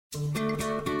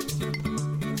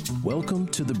Welcome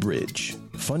to The Bridge.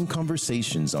 Fun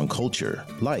conversations on culture,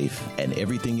 life, and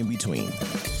everything in between.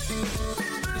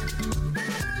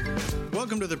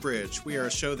 Welcome to The Bridge. We are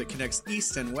a show that connects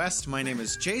East and West. My name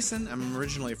is Jason. I'm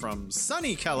originally from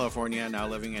sunny California, now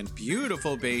living in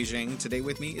beautiful Beijing. Today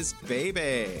with me is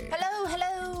Bebe. Hello,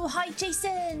 hello. Hi,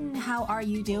 Jason. How are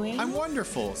you doing? I'm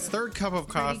wonderful. Third cup of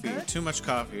coffee. good. Too much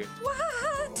coffee.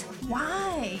 What?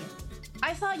 Why?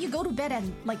 I thought you go to bed at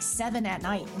like 7 at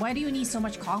night. Why do you need so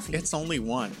much coffee? It's only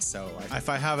 1, so if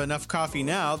I have enough coffee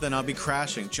now, then I'll be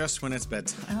crashing just when it's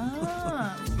bedtime.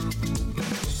 Ah.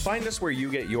 Find us where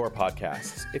you get your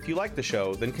podcasts. If you like the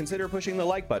show, then consider pushing the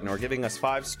like button or giving us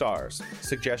 5 stars.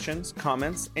 Suggestions,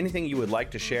 comments, anything you would like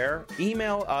to share,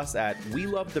 email us at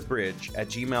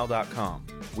welovethebridge@gmail.com.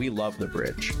 We love the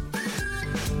bridge.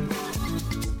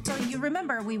 So you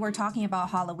remember we were talking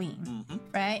about Halloween,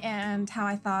 right? And how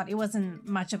I thought it wasn't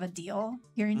much of a deal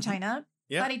here in China.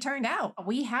 Yeah. But it turned out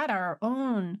we had our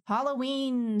own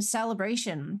Halloween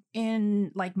celebration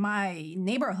in like my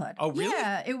neighborhood. Oh, really?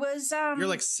 Yeah, it was. You're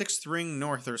like 6th ring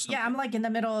north or something. Yeah, I'm like in the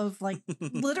middle of like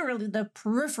literally the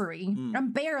periphery.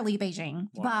 I'm barely Beijing.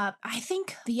 Wow. But I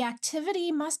think the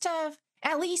activity must have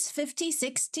at least 50,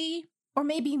 60, or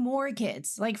maybe more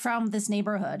kids like from this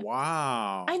neighborhood.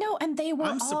 Wow. I know, and they were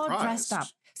I'm all dressed up.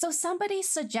 surprised. So somebody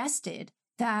suggested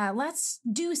that let's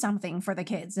do something for the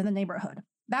kids in the neighborhood.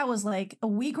 That was like a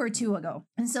week or 2 ago.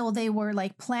 And so they were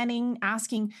like planning,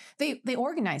 asking, they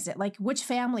organized it, like which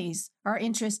families are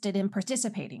interested in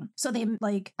participating. So they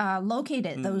like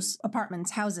located those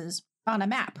apartments, houses on a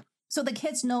map. So the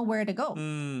kids know where to go.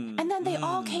 And then they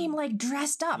all came like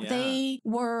dressed up. Yeah. They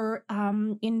were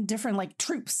in different like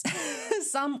troops.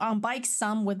 Some on bikes,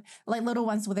 some with like little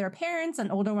ones with their parents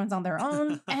and older ones on their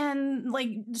own. And like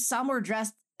some were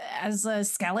dressed as a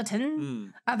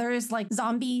skeleton, others like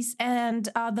zombies, and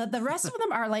the rest of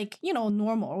them are like, you know,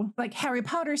 normal, like Harry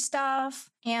Potter stuff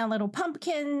and little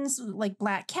pumpkins, like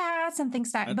black cats and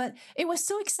things like that. But it was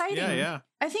so exciting. Yeah.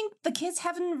 I think the kids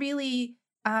haven't really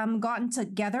gotten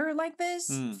together like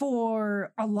this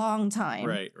for a long time.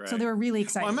 Right. So they were really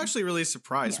excited. Well, I'm actually really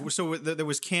surprised. Yeah. So there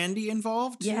was candy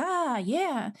involved?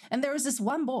 Yeah. And there was this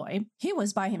one boy, he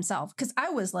was by himself because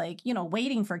I was like, you know,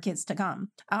 waiting for kids to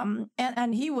come.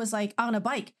 And he was like on a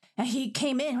bike and he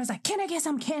came in and was like, can I get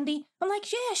some candy? I'm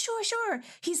like, yeah, sure.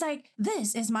 He's like,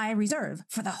 this is my reserve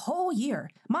for the whole year.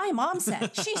 My mom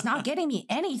said she's not getting me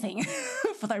anything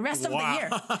for the rest of the year.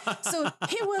 So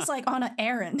he was like on an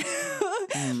errand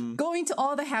going to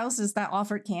all the houses that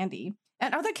offered candy.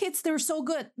 And other kids, they were so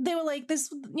good. They were like this,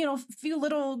 you know, few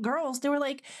little girls. They were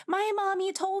like, my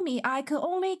mommy told me I could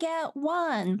only get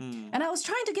one. And I was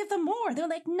trying to give them more. They're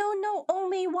like, no,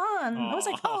 only one. I was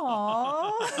like,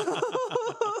 oh.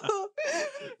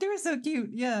 They were so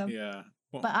cute. Yeah. Yeah.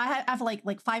 Well, But I have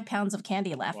like 5 pounds of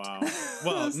candy left. wow.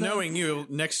 Well, So- knowing you,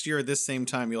 next year at this same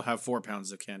time, you'll have 4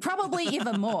 pounds of candy. Probably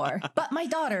even more. But my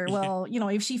daughter will, you know,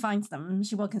 if she finds them,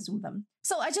 she will consume them.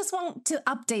 So I just want to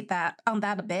update that on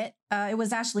that a bit. It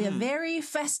was actually a very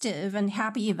festive and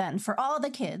happy event for all the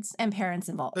kids and parents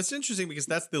involved. That's interesting because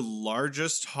that's the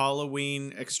largest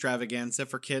Halloween extravaganza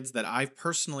for kids that I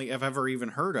personally have ever even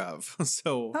heard of.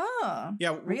 So, Oh,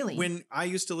 yeah, really? When I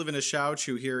used to live in a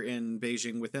Shaochu here in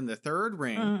Beijing within the 3rd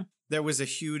ring, there was a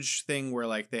huge thing where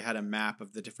like they had a map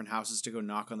of the different houses to go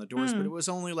knock on the doors, but it was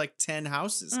only like 10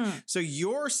 houses. So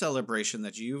your celebration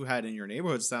that you had in your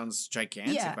neighborhood sounds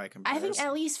gigantic by comparison. I think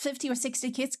at least 50 or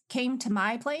 60 kids came to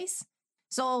my place.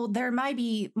 So there might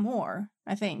be more,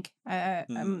 I think.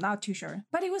 I'm not too sure.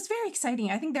 But it was very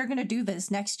exciting. I think they're going to do this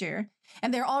next year.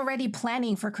 And they're already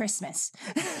planning for Christmas.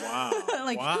 Wow.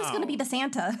 Like, who's going to be the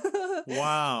Santa?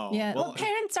 Wow. Yeah. Well,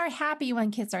 parents are happy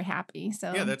when kids are happy.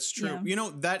 So yeah, that's true. yeah. You know,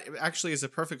 that actually is a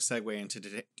perfect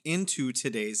segue into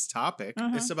today's topic.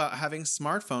 It's about having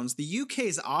smartphones. The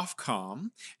UK's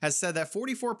Ofcom has said that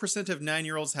 44% of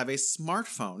 9-year-olds have a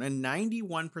smartphone and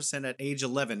 91% at age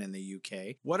 11 in the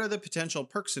UK. What are the potential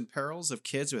perks and perils of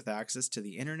kids with access to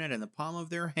the internet in the palm of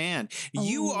their hand?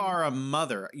 You are a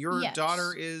mother. Your Yes.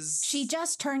 daughter is... She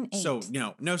just turned 8. So,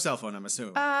 no cell phone, I'm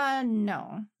assuming.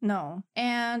 No.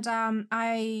 And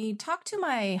I talked to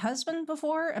my husband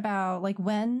before about like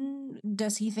when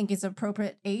does he think is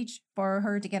appropriate age for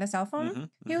her to get a cell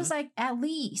phone? He was like at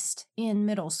least in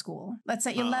middle school. Let's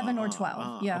say 11 or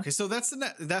 12. Yeah. Okay, so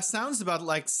that sounds about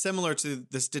like similar to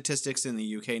the statistics in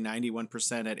the UK,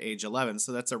 91% at age 11.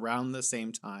 So that's around the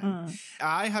same time.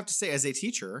 I have to say, as a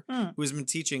teacher who has been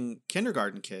teaching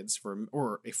kindergarten kids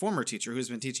or a former teacher who's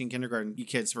been teaching kindergarten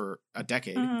kids for a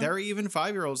decade, there are even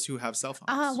 5-year-olds who have cell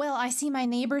phones. Well, I see my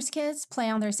neighbors' kids play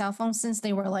on their cell phones since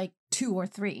they were like 2 or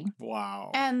 3.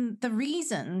 Wow. And the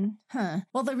reason,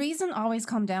 the reason always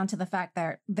come down to the fact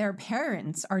that their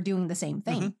parents are doing the same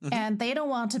thing, and they don't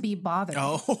want to be bothered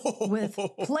with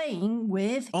playing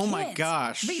with Oh kids, my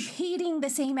gosh. repeating the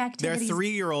same Their activities.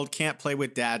 3-year-old can't play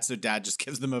with dad, so dad just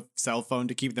gives them a cell phone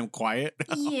to keep them quiet.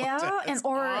 Yeah, That's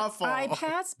or awful.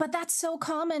 iPads, but that's so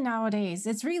common nowadays.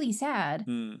 It's really sad.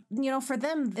 You know, for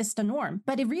them, it's the norm,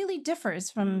 but it really differs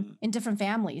from in different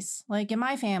families. Like in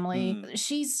my family,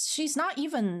 she's not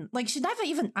even like she never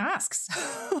even asks.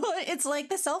 It's like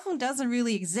the cell phone doesn't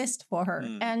really exist for her,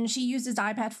 and she uses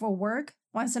iPad for work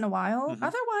once in a while.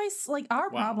 Otherwise, like our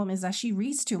problem is that she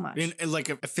reads too much. In like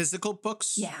a physical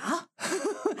books? Yeah.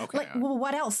 Okay. Like, well,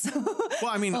 what else? Well,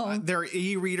 I mean, there are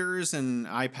e-readers and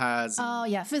iPads. Oh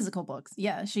yeah, physical books.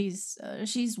 Yeah, she's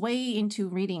way into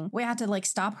reading. We had to like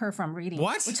stop her from reading.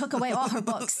 What? We took away all her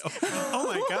books. Oh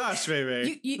my gosh,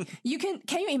 baby. You can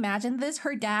you imagine this?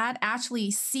 Her dad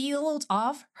actually sealed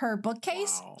off her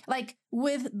bookcase, Wow. like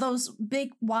with those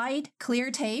big wide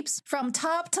clear tapes from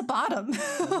top to bottom.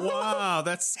 Wow,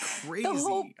 that's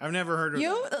crazy. I've never heard of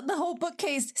that. The whole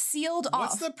bookcase sealed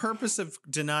off. What's the purpose of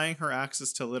denying her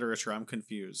access to literature? I'm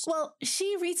confused. Well,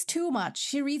 she reads too much.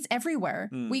 She reads everywhere.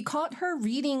 We caught her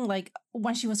reading like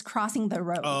when she was crossing the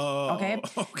road. Oh, okay.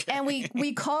 And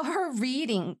we caught her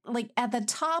reading like at the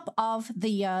top of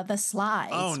the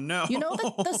slides. Oh no. You know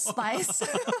the slides?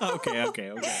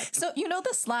 Okay. So you know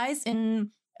the slides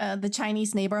in the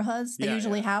Chinese neighborhoods, they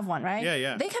usually have one, right?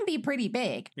 Yeah. They can be pretty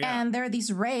big. Yeah. And there are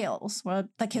these rails where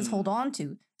the kids hold on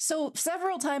to. So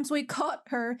several times we caught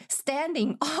her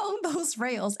standing on those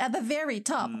rails at the very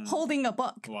top, holding a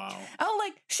book. Wow. I'm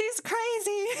like, she's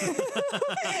crazy.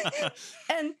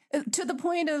 And to the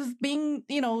point of being,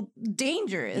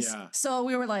 dangerous. Yeah. So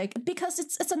we were like, because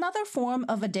it's another form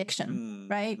of addiction,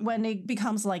 right? When it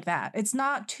becomes like that. It's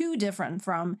not too different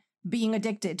from being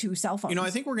addicted to cell phones.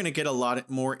 I think we're going to get a lot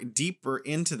more deeper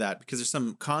into that because there's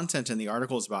some content in the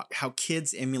articles about how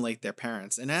kids emulate their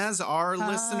parents. And as our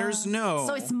listeners know,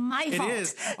 so it's my fault. It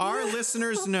is. Our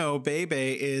listeners know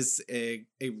Bebe is a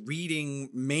reading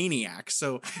maniac.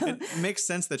 So it makes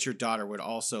sense that your daughter would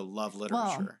also love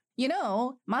literature.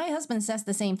 Well, my husband says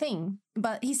the same thing,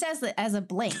 but he says it as a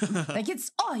blame. Like,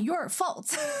 it's, your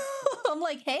fault. I'm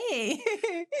like, hey.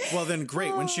 Well, then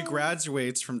great. When she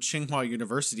graduates from Tsinghua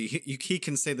University, he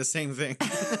can say the same thing.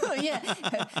 Yeah.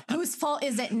 Whose fault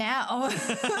is it now?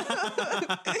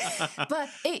 But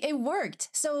it worked.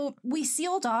 So we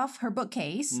sealed off her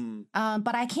bookcase,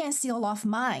 but I can't seal off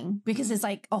mine because it's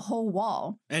like a whole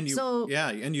wall. And you,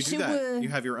 and you do that. You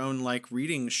have your own like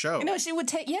reading show. She would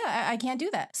take, I can't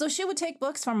do that. So she would take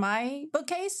books from my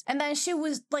bookcase and then she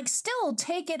would like still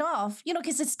take it off,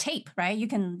 because it's tape, right? You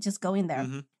can just go in there.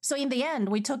 So in the end,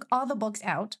 we took all the books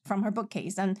out from her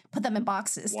bookcase and put them in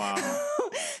boxes. Wow.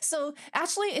 So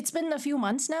actually, it's been a few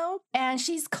months now, and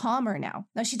she's calmer now.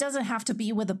 Now she doesn't have to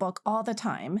be with the book all the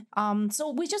time.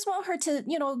 So we just want her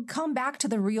to, come back to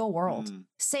the real world.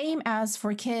 Same as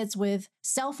for kids with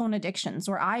cell phone addictions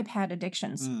or iPad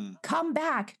addictions. Come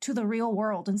back to the real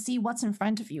world and see what's in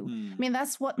front of you. I mean,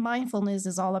 that's what mindfulness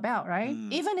is all about, right?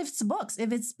 Even if it's books,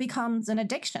 if it becomes an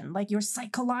addiction, like you're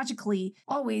psychologically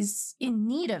always in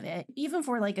need of it, even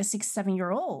for like a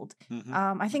 6-7-year-old,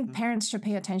 I think parents should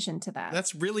pay attention to that.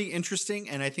 That's really interesting.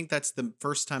 And I think that's the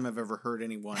first time I've ever heard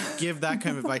anyone give that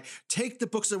kind of advice. Take the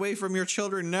books away from your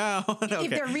children now. Okay.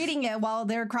 If they're reading it while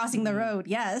they're crossing the road,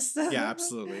 yes. Yeah,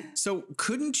 absolutely. So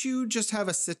couldn't you just have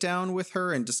a sit down with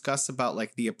her and discuss about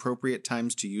like the appropriate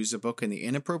times to use a book and the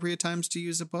inappropriate times to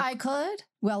use a book? I could.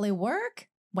 Will it work?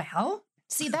 Well,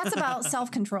 see, that's about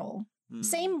self-control.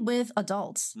 Same with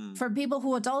adults. For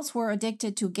adults who are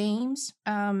addicted to games,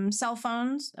 cell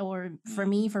phones, or for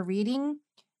me, for reading,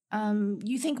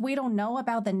 you think we don't know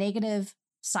about the negative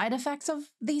side effects of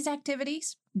these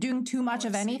activities? Doing too much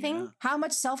of anything? Yeah. How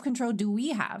much self-control do we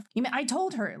have? I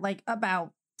told her like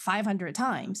about 500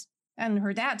 times. And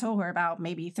her dad told her about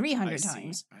maybe 300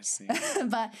 times. I see.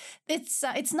 But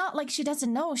it's not like she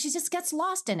doesn't know. She just gets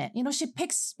lost in it. She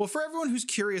picks. Well, for everyone who's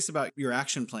curious about your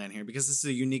action plan here, because this is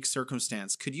a unique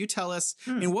circumstance, could you tell us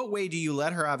in what way do you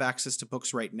let her have access to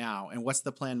books right now? And what's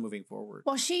the plan moving forward?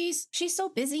 Well, she's so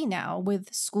busy now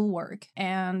with schoolwork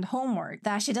and homework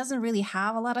that she doesn't really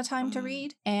have a lot of time to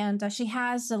read. And she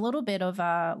has a little bit of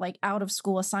like out of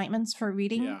school assignments for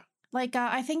reading. Yeah. Like,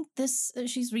 I think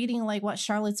she's reading like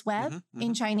Charlotte's Web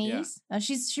in Chinese. Yeah.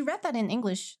 She read that in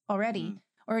English already.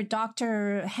 Or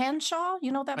Dr. Hanshaw,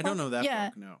 you know that book? I don't know that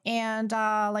book, no. And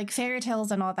like fairy tales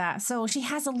and all that. So she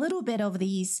has a little bit of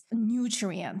these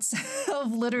nutrients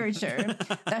of literature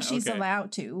that she's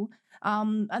allowed to.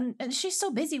 And she's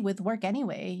so busy with work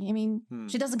anyway. I mean,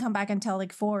 she doesn't come back until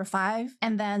like 4 or 5,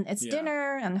 and then it's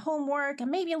dinner and homework and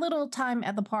maybe a little time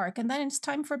at the park, and then it's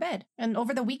time for bed. And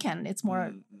over the weekend, it's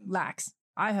more lax.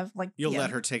 I have like You'll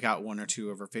let her take out 1 or 2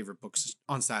 of her favorite books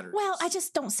on Saturdays. Well, I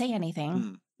just don't say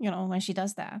anything, when she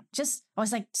does that. Just I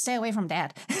was like, stay away from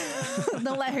Dad.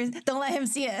 Don't let him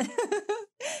see it.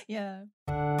 Yeah.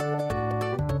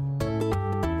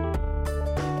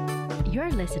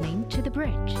 You're listening to The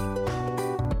Bridge.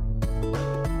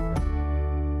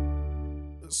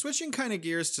 Switching kind of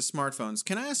gears to smartphones,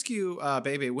 can I ask you,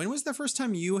 Bebe, when was the first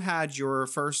time you had your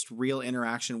first real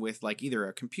interaction with like either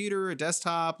a computer, a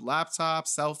desktop, laptop,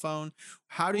 cell phone?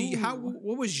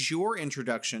 What was your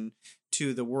introduction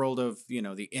to the world of,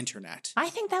 the internet? I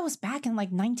think that was back in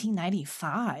like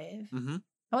 1995.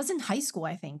 I was in high school,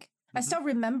 I think. I still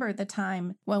remember the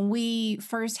time when we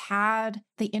first had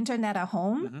the internet at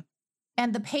home.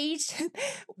 And the page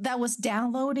that was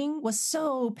downloading was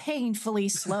so painfully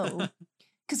slow.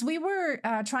 Because we were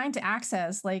trying to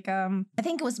access, like, I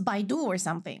think it was Baidu or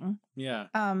something. Yeah.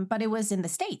 But it was in the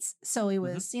States. So it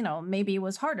was, maybe it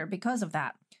was harder because of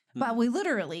that. But we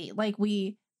literally, like,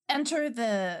 we enter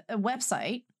the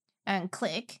website and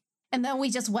click, and then we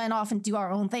just went off and do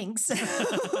our own things.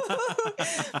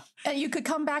 And you could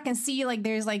come back and see, like,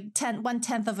 there's like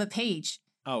 1/10 of a page.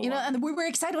 Oh, and we were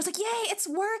excited. I was like, yay, it's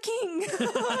working.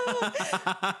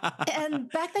 And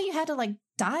back then you had to like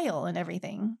dial and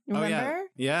everything. Remember? Oh,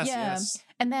 yeah. Yes.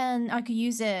 And then I could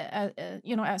use it,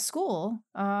 at school,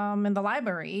 in the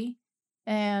library.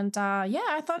 And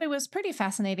I thought it was pretty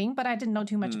fascinating, but I didn't know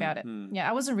too much about it. Yeah,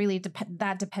 I wasn't really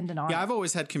that dependent on it. Yeah, I've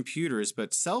always had computers,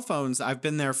 but cell phones, I've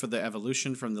been there for the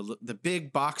evolution from the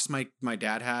big box my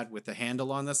dad had with the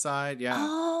handle on the side. Yeah.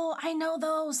 Oh, I know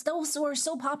those. Those were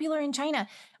so popular in China.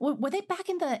 Were they back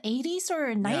in the 80s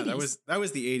or 90s? Yeah, that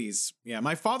was the 80s. Yeah,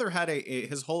 my father had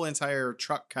his whole entire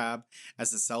truck cab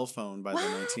as a cell phone by the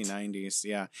 1990s.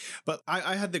 Yeah, but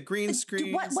I had the green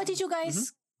screen. What did you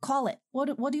guys call it?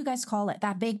 What do you guys call it?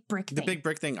 That big brick thing? The big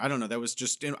brick thing. I don't know. That was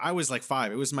just, I was like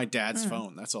 5. It was my dad's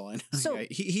phone. That's all I know. So, yeah,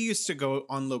 he used to go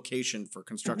on location for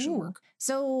construction work.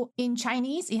 So in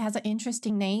Chinese, it has an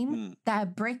interesting name.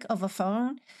 That brick of a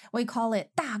phone, we call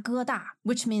it 大哥大,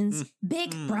 which means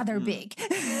big brother big.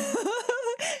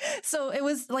 So it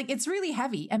was like, it's really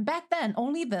heavy. And back then,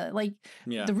 only the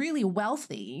really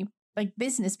wealthy, like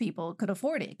business people could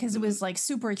afford it because it was like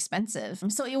super expensive.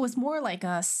 So it was more like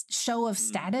a show of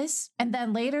status. And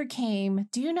then later came,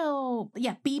 do you know,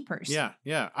 beepers.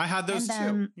 Yeah. I had those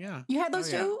too. Yeah. You had those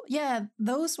too? Yeah.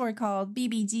 Those were called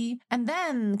BBG. And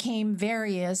then came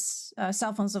various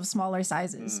cell phones of smaller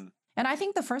sizes. And I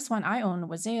think the first one I owned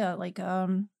was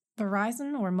Verizon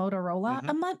or Motorola.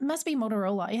 It must be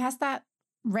Motorola. It has that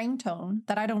ringtone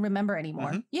that I don't remember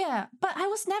anymore. Yeah. But I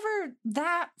was never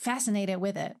that fascinated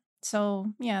with it.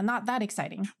 So, yeah, not that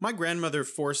exciting. My grandmother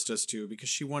forced us to because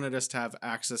she wanted us to have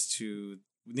access to,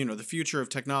 the future of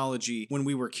technology when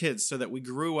we were kids so that we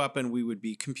grew up and we would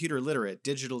be computer literate,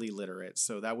 digitally literate.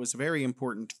 So that was very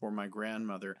important for my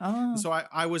grandmother. Oh. So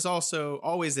I was also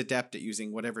always adept at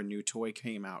using whatever new toy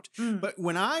came out. But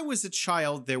when I was a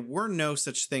child, there were no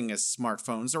such thing as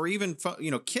smartphones or even,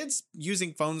 kids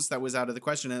using phones. That was out of the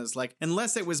question. And it was like,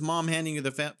 unless it was mom handing you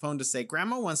the phone to say,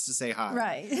 grandma wants to say hi.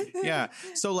 Right. Yeah.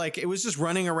 So like, it was just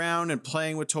running around and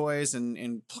playing with toys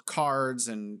and cards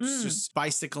and just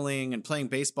bicycling and playing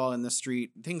baseball in the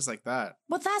street, things like that.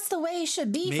 Well, that's the way it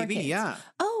should be for kids. Yeah.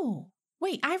 Oh,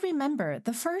 wait, I remember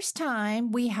the first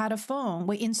time we had a phone,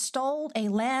 we installed a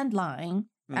landline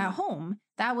at home.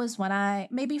 That was when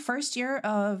maybe first year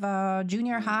of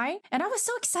junior high. And I was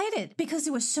so excited because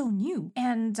it was so new.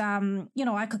 And,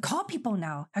 I could call people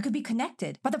now. I could be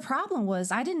connected. But the problem was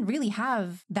I didn't really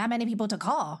have that many people to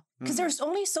call because there's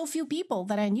only so few people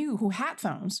that I knew who had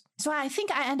phones. So I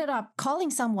think I ended up calling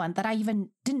someone that I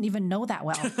didn't even know that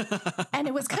well. And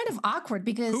it was kind of awkward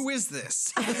because... Who is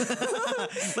this?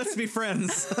 Let's be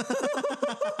friends.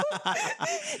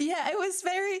 Yeah, it was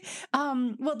very...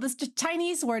 the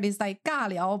Chinese word is like 尬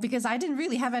聊 because I didn't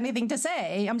really have anything to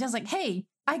say. I'm just like, hey,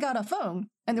 I got a phone.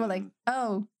 And they were like,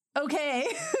 oh, okay.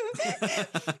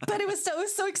 But it was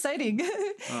so exciting.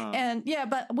 And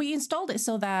but we installed it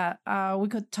so that we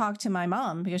could talk to my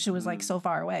mom because she was like so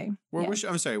far away.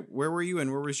 I'm sorry, where were you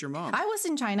and where was your mom? I was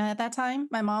in China at that time.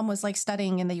 My mom was like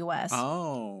studying in the US.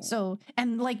 Oh. So,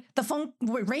 and like the phone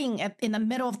would ring in the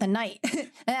middle of the night.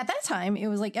 And at that time, it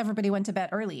was like everybody went to bed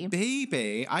early.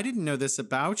 Baby, I didn't know this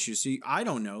about you. So I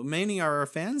don't know. Many of our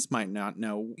fans might not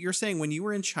know. You're saying when you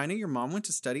were in China, your mom went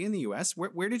to study in the US?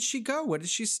 Where did she go? What did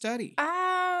she study?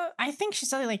 I think she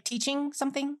started like teaching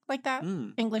something like that.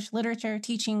 English literature,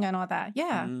 teaching and all that.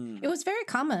 Yeah. It was very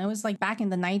common. It was like back in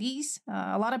the 90s.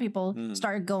 A lot of people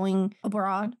started going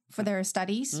abroad for their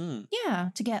studies. Yeah.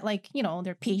 To get like,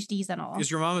 their PhDs and all.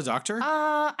 Is your mom a doctor?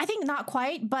 I think not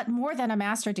quite, but more than a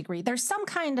master degree. There's some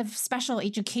kind of special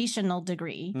educational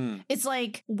degree. It's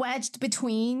like wedged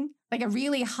between like a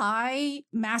really high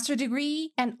master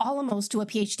degree and almost to a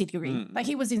PhD degree. Like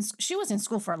she was in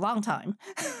school for a long time.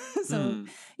 So,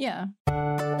 yeah.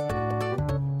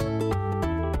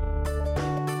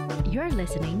 You're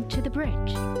listening to The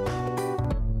Bridge.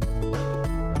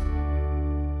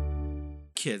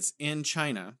 Kids in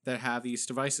China that have these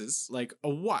devices, like a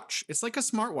watch. It's like a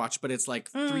smartwatch, but it's like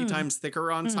 3 times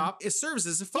thicker on top. It serves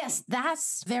as a phone. Yes,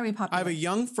 that's very popular. I have a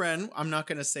young friend. I'm not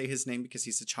going to say his name because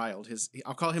he's a child.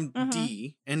 I'll call him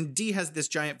D. And D has this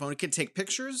giant phone. It can take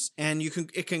pictures and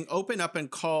it can open up and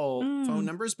call phone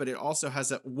numbers, but it also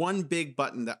has one big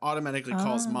button that automatically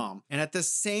calls mom. And at the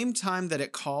same time that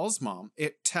it calls mom,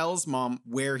 it tells mom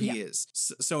where he is.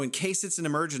 So in case it's an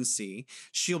emergency,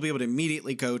 she'll be able to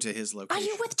immediately go to his location. Are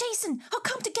you with Jason? I'll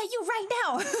come to get you right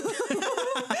now.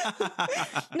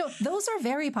 No, those are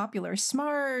very popular.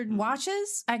 Smart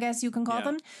watches, I guess you can call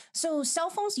them. So cell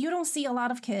phones, you don't see a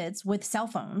lot of kids with cell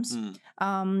phones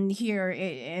here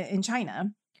in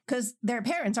China because their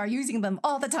parents are using them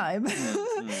all the time.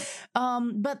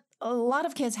 But a lot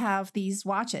of kids have these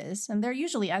watches and they're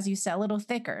usually, as you said, a little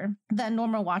thicker than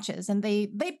normal watches. And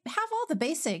they have all the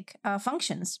basic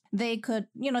functions. They could,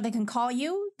 they can call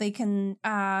you, they can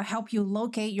help you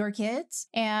locate your kids,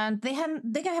 and they can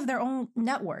have their own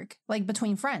network, like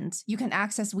between friends. You can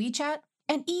access WeChat.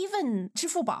 And even 支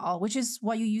付宝, which is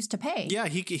what you used to pay. Yeah,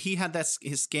 he had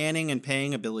his scanning and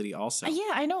paying ability also.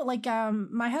 Yeah, I know. Like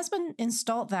my husband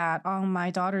installed that on my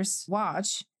daughter's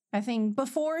watch. I think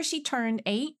before she turned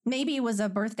 8, maybe it was a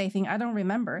birthday thing. I don't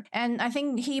remember. And I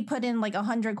think he put in like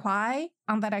 100 kwai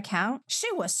on that account.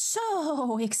 She was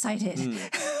so excited.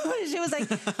 She was like,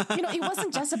 it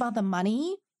wasn't just about the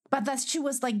money, but that she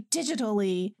was like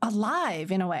digitally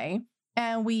alive in a way.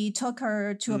 And we took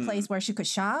her to a place where she could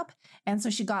shop. And so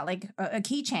she got like a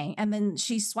keychain and then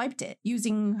she swiped it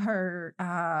using her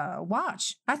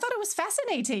watch. I thought it was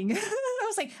fascinating. I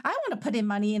was like, I want to put in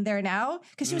money in there now.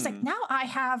 Because she was like, now I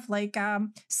have like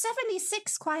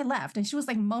 76 kwai left. And she was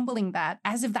like mumbling that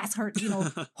as if that's her,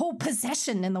 whole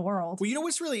possession in the world. Well,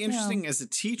 what's really interesting as a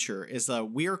teacher is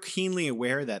we are keenly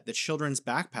aware that the children's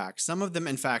backpacks, some of them,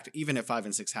 in fact, even at 5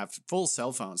 and 6, have full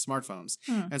cell phones, smartphones.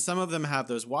 And some of them have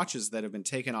those watches that have been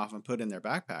taken off and put in their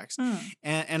backpacks.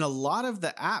 And a lot of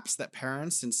the apps that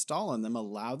parents install on them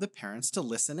allow the parents to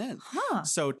listen in.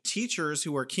 So teachers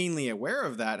who are keenly aware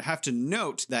of that have to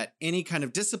note that any kind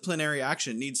of disciplinary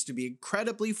action needs to be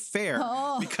incredibly fair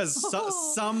because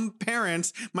some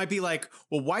parents might be like,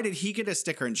 well, why did he get a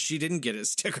sticker and she didn't get a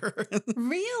sticker?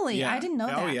 Really? Yeah. I didn't know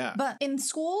that. Oh, yeah. But in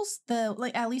schools,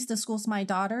 at least the schools my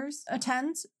daughters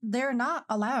attend, they're not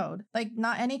allowed. Like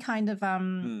not any kind of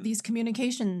these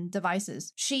communication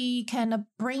devices. She can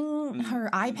bring her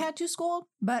iPad to school,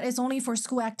 but it's only for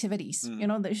school activities.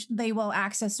 They will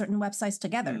access certain websites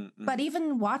together. But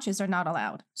even watches are not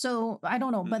allowed. So I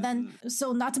don't know. But then,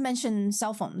 so not to mention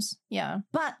cell phones. Yeah.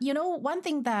 But one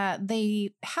thing that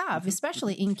they have,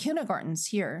 especially in kindergartens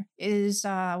here, is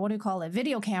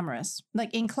video cameras.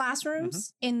 Like in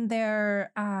classrooms, in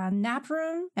their nap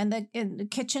room, and in the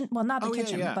kitchen. Well, not the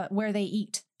kitchen, but where they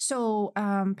eat. So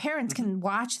parents can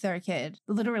watch their kid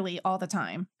literally all the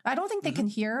time. I don't think they can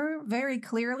hear very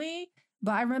clearly,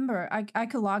 but I remember I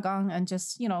could log on and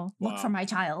just, look for my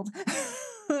child.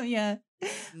 Yeah.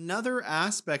 Another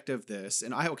aspect of this,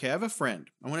 and I have a friend.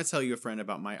 I want to tell you a friend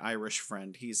about my Irish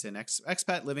friend. He's an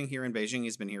expat living here in Beijing.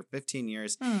 He's been here 15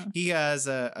 years. He has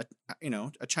a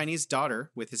Chinese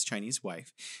daughter with his Chinese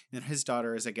wife, and his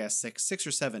daughter is, I guess, six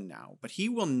or 7 now. But he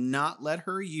will not let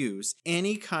her use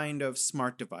any kind of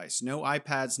smart device. No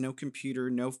iPads, no computer,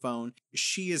 no phone.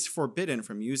 She is forbidden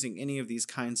from using any of these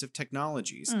kinds of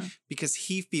technologies because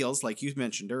he feels, like you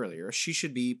mentioned earlier, she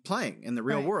should be playing in the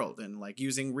real world and like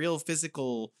using real physical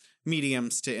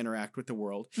mediums to interact with the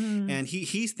world. And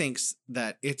he thinks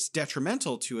that it's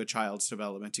detrimental to a child's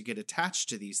development to get attached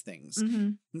to these things.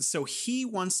 And so he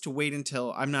wants to wait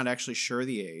until, I'm not actually sure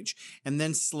the age, and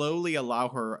then slowly allow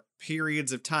her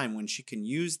periods of time when she can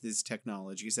use these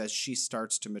technologies as she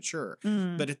starts to mature.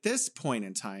 But at this point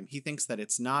in time, he thinks that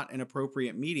it's not an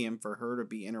appropriate medium for her to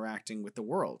be interacting with the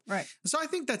world. Right. So I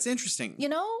think that's interesting.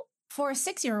 For a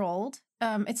 6-year-old,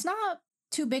 it's not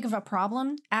too big of a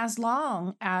problem as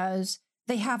long as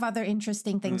they have other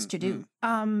interesting things to do.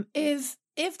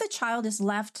 If the child is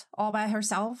left all by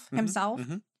himself,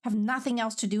 have nothing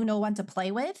else to do, no one to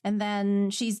play with, and then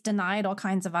she's denied all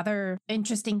kinds of other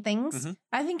interesting things,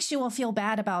 I think she will feel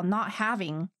bad about not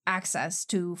having access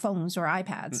to phones or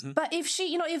iPads. But if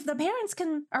she, if the parents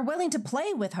are willing to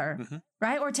play with her,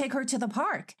 right, or take her to the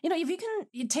park, if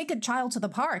you take a child to the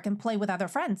park and play with other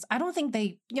friends, I don't think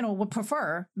they, would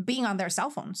prefer being on their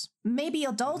cell phones. Maybe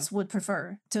adults would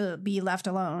prefer to be left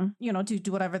alone, to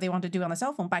do whatever they want to do on the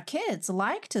cell phone. But kids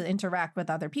like to interact with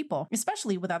other people,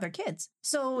 especially with other kids.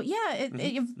 So yeah,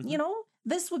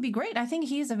 this would be great. I think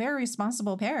he's a very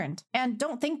responsible parent, and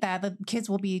don't think that the kids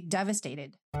will be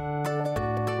devastated.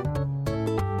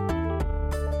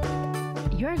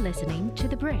 You're listening to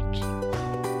The Bridge.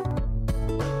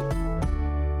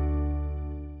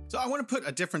 So I want to put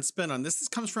a different spin on this. This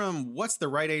comes from What's the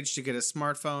Right Age to Get a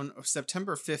Smartphone,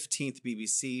 September 15th,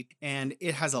 BBC, and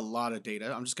it has a lot of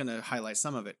data. I'm just going to highlight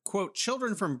some of it. Quote,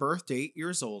 children from birth to 8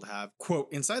 years old have, quote,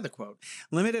 inside the quote,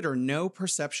 limited or no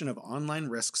perception of online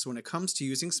risks when it comes to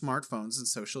using smartphones and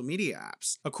social media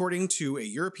apps, according to a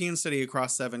European study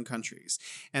across 7 countries.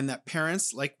 And that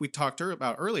parents, like we talked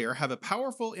about earlier, have a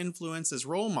powerful influence as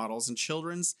role models in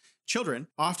children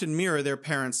often mirror their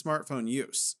parents' smartphone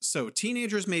use. So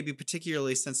teenagers may be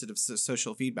particularly sensitive to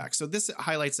social feedback. So this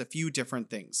highlights a few different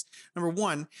things. Number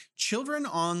one, children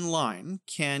online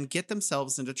can get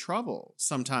themselves into trouble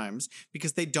sometimes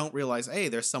because they don't realize, hey,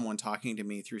 there's someone talking to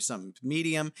me through some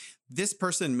medium. This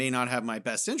person may not have my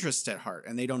best interest at heart,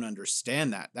 and they don't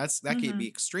understand that. That can be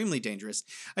extremely dangerous.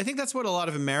 I think that's what a lot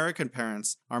of American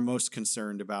parents are most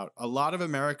concerned about. A lot of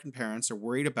American parents are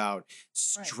worried about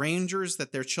strangers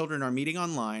that their children are meeting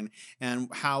online and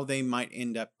how they might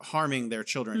end up harming their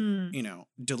children,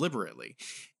 deliberately.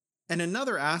 And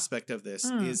another aspect of this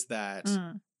is that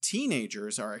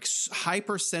teenagers are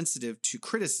hypersensitive to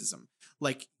criticism.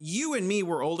 Like you and me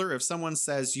were older. If someone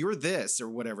says you're this or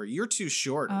whatever, you're too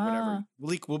short or whatever,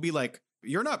 we'll be like,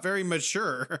 you're not very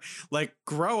mature. Like,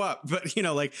 grow up. But,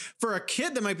 like for a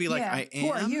kid that might be like, I am.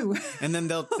 Who are you? And then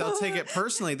they'll take it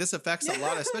personally. This affects a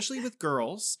lot, especially with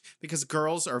girls, because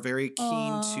girls are very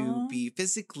keen to be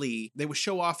physically, they will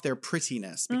show off their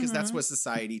prettiness because that's what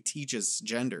society teaches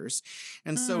genders.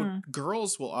 And so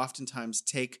girls will oftentimes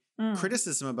take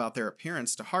criticism about their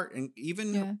appearance to heart, and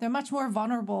even they're much more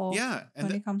vulnerable. And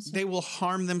when it comes to, they will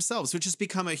harm themselves, which has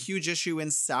become a huge issue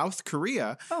in South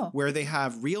Korea, where they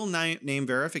have real name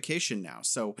verification now.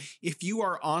 So if you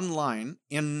are online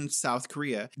in South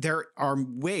Korea, there are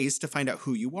ways to find out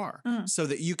who you are, so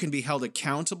that you can be held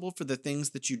accountable for the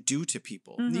things that you do to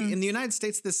people. In the United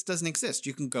States, this doesn't exist.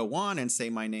 You can go on and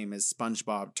say, my name is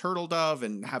SpongeBob Turtledove,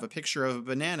 and have a picture of a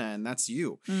banana, and that's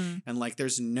you. And like,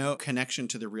 there's no connection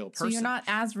to the real person. So you're not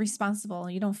as responsible.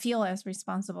 You don't feel as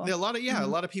responsible. A lot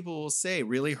of people will say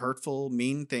really hurtful,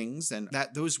 mean things, and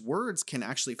that those words can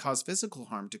actually cause physical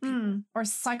harm to people. Or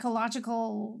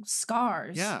psychological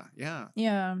scars.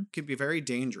 Yeah. Could be very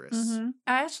dangerous.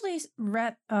 I actually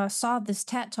saw this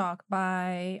TED Talk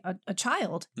by a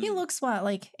child. He looks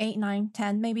like 8, 9,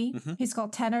 10 maybe. He's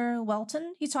called Tanner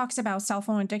Welton. He talks about cell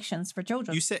phone addictions for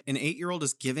children. You said an 8-year-old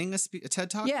is giving a TED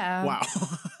Talk? Yeah. Wow.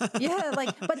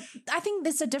 But I think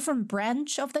this is a different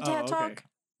branch of the TED Talk.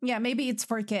 Yeah, maybe it's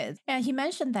for kids. And he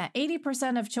mentioned that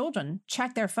 80% of children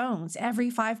check their phones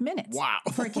every 5 minutes. Wow.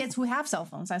 For kids who have cell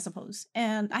phones, I suppose.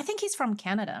 And I think he's from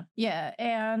Canada. Yeah.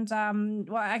 And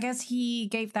I guess he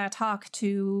gave that talk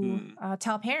to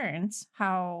tell parents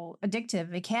how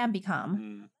addictive it can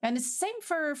become. And it's the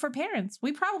same for parents.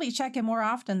 We probably check it more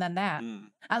often than that,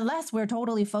 unless we're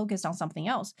totally focused on something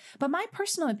else. But my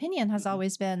personal opinion has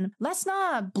always been, let's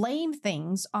not blame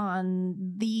things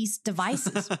on these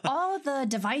devices. All the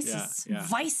vices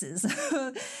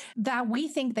that we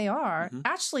think they are,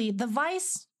 actually the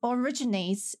vice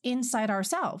originates inside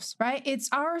ourselves, right? It's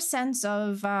our sense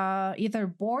of either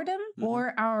boredom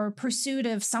or our pursuit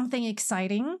of something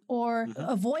exciting or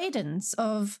avoidance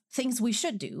of things we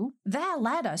should do that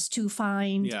led us to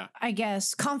find, I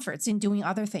guess, comforts in doing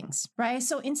other things, right?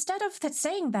 So instead of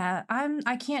saying that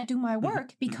I can't do my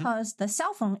work because the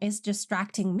cell phone is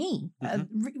distracting me,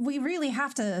 we really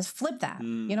have to flip that.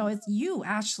 It's you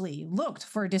actually looked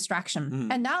for a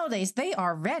distraction, and nowadays they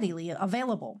are readily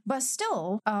available, but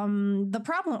still, the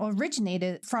problem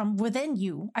originated from within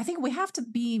you. I think we have to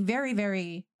be very,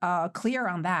 very clear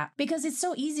on that, because it's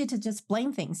so easy to just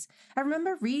blame things. I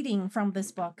remember reading from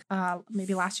this book,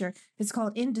 maybe last year. It's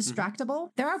called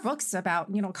Indistractable. There are books about,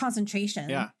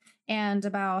 concentration and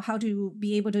about how to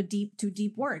be able to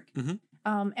deep work. And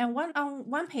on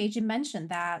one page, it mentioned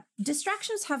that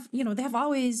distractions have, they have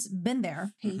always been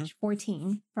there. Page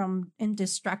 14 from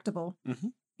Indistractable.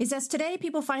 It says today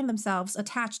people find themselves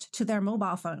attached to their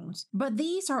mobile phones, but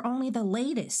these are only the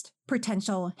latest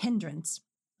potential hindrance.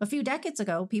 A few decades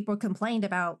ago, people complained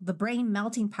about the brain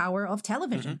melting power of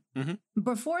television.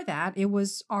 Before that, it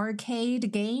was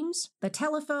arcade games, the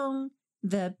telephone,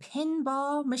 the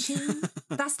pinball machine.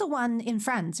 That's the one in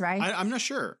Friends, right? I'm not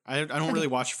sure. I don't really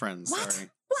watch Friends. What? Sorry.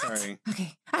 What? Sorry.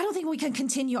 Okay. I don't think we can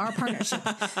continue our partnership.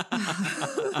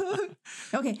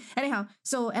 Okay. Anyhow,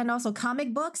 and also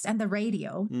comic books and the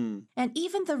radio. And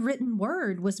even the written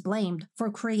word was blamed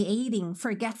for creating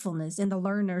forgetfulness in the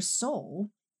learner's soul,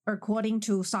 according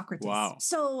to Socrates. Wow.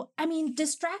 So, I mean,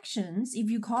 distractions, if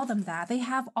you call them that, they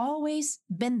have always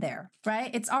been there,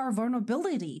 right? It's our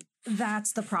vulnerability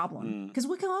that's the problem. Because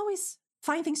we can always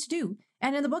find things to do.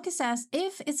 And in the book, it says,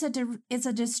 if it's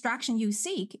a distraction you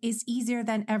seek, it's easier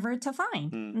than ever to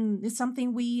find. It's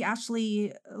something we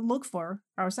actually look for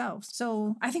ourselves.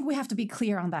 So I think we have to be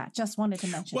clear on that. Just wanted to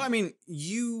mention. Well, I mean,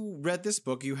 you read this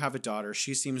book. You have a daughter.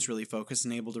 She seems really focused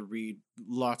and able to read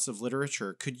lots of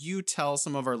literature. Could you tell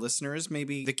some of our listeners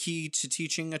maybe the key to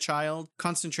teaching a child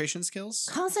concentration skills?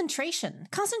 Concentration.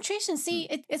 See,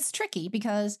 it's tricky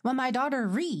because when my daughter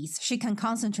reads, she can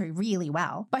concentrate really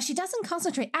well, but she doesn't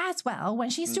concentrate as well when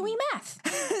she's doing math.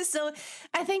 So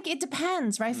I think it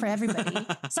depends, right, for everybody.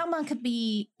 Someone could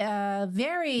be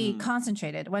very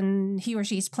concentrated when he or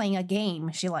she's playing a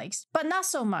game she likes, but not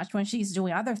so much when she's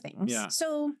doing other things. Yeah.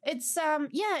 So it's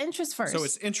interest first. So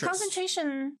it's interest.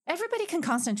 Concentration, everybody can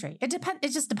concentrate.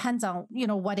 It just depends on,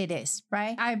 what it is,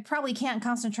 right? I probably can't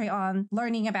concentrate on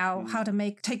learning about how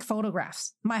to take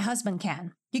photographs. My husband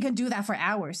can. He can do that for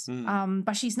hours.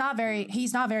 But he's not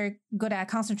very good at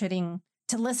concentrating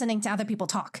to listening to other people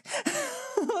talk.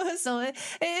 So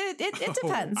it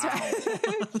depends, right?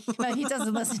 But he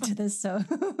doesn't listen to this, so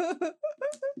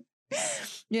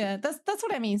yeah, that's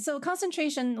what I mean. So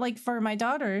concentration, like for my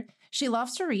daughter, she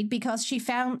loves to read because she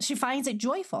finds it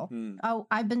joyful. Oh,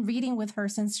 I've been reading with her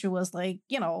since she was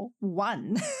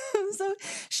 1. So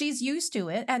she's used to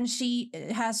it, and she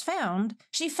found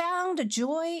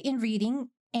joy in reading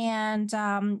and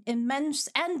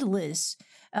endless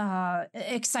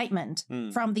excitement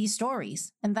from these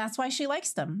stories, and that's why she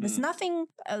likes them. It's nothing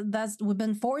that's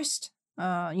been forced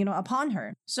upon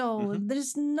her. So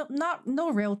there's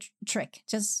no real trick.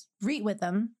 Just read with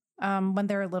them when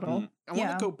they're little. I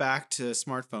want to go back to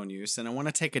smartphone use, and I want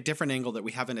to take a different angle that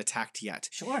we haven't attacked yet.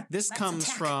 Sure. This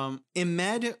comes from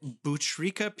Imed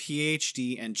Butrika,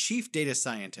 PhD and Chief Data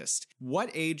Scientist. What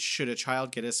age should a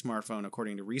child get a smartphone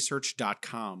according to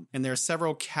research.com? And there are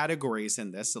several categories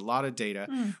in this, a lot of data.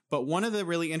 But one of the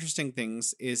really interesting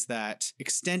things is that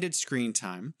extended screen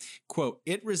time, quote,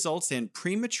 it results in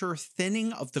premature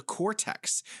thinning of the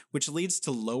cortex, which leads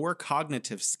to lower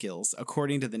cognitive skills,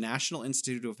 according to the National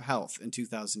Institute of Health in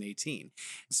 2018.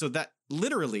 So that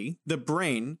literally the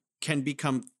brain can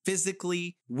become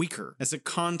physically weaker as a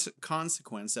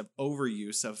consequence of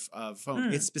overuse of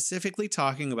phone. It's specifically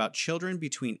talking about children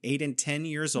between 8 and 10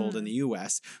 years old in the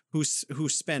US who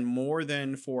spend more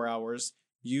than 4 hours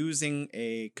using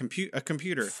a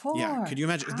computer. Yeah, could you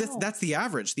imagine? That's the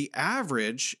average. The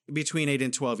average between 8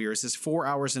 and 12 years is 4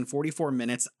 hours and 44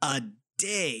 minutes a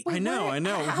day. Wait, I know.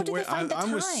 How do they find the I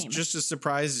was time? just as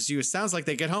surprised as you. It sounds like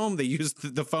they get home, they use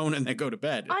the phone, and they go to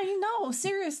bed. I know.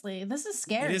 Seriously, this is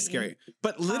scary. It is scary.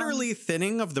 But literally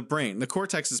thinning of the brain. The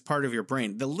cortex is part of your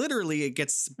brain. Literally it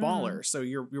gets smaller. So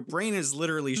your brain is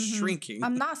literally shrinking.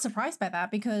 I'm not surprised by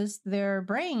that because their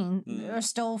brain are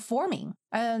still forming.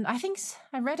 And I think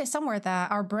I read it somewhere that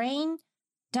our brain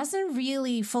doesn't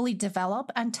really fully develop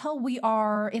until we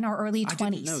are in our early 20s. I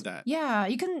didn't know that. Yeah,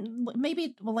 you can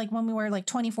maybe when we were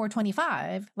 24,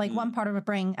 25, one part of the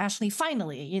brain actually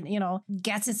finally,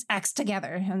 gets its X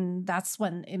together, and that's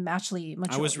when it actually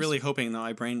matures. I was really hoping that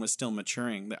my brain was still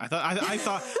maturing. I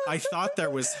thought there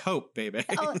was hope, baby.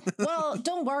 Well,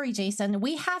 don't worry, Jason.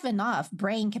 We have enough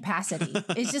brain capacity.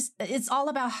 It's all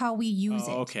about how we use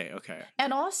it. Okay.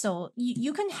 And also,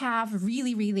 you can have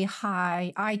really, really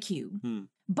high IQ.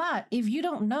 But if you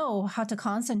don't know how to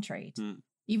concentrate,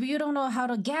 if you don't know how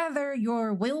to gather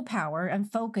your willpower and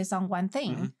focus on one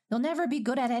thing, you'll never be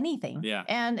good at anything. Yeah.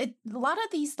 And a lot of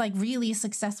these really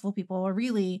successful people or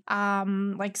really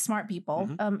smart people,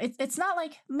 it's not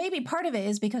maybe part of it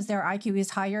is because their IQ is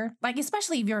higher.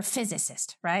 Especially if you're a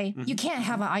physicist, right? You can't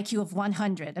have an IQ of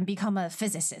 100 and become a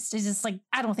physicist. It's just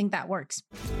I don't think that works.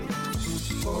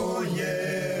 Oh,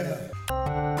 yeah.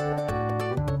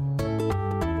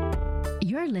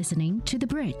 You're listening to The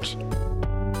Bridge.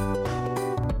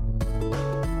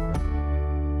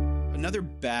 Another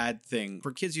bad thing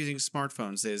for kids using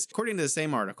smartphones is, according to the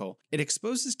same article, it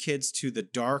exposes kids to the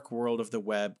dark world of the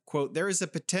web. Quote, there is a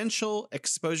potential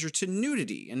exposure to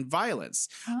nudity and violence,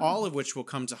 all of which will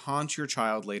come to haunt your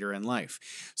child later in life.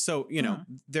 So, you know,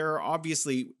 there are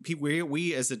obviously,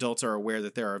 we as adults are aware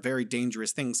that there are very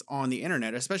dangerous things on the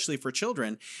internet, especially for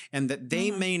children, and that they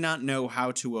may not know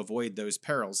how to avoid those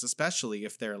perils, especially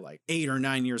if they're like 8 or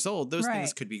 9 years old. Those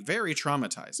things could be very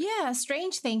traumatizing. Yeah,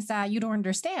 strange things that you don't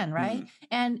understand, right?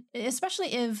 And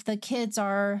especially if the kids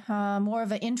are more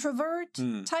of an introvert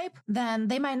type, then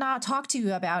they might not talk to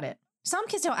you about it. Some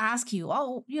kids will ask you,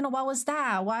 oh, you know, what was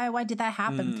that? Why did that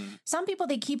happen? Some people,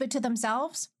 they keep it to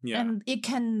themselves and it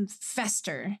can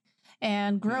fester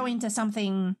and grow into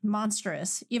something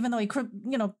monstrous, even though it could,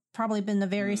 you know, probably been a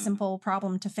very simple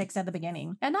problem to fix at the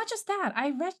beginning. And not just that,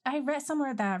 I read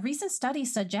somewhere that recent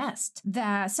studies suggest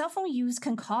that cell phone use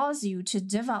can cause you to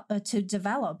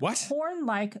develop what?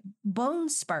 Horn-like bone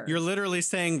spurs. You're literally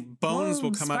saying bones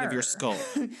will come out of your skull.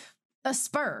 A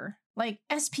spur, like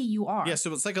SPUR. Yeah,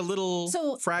 so it's like a little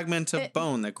fragment of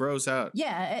bone that grows out.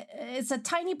 Yeah, it's a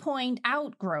tiny point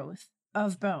outgrowth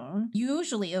of bone,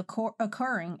 usually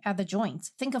occurring at the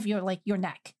joints. Think of your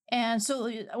neck, and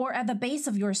so, or at the base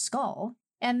of your skull.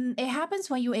 And it happens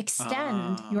when you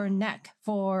extend your neck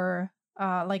for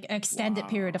like an extended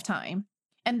period of time,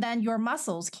 and then your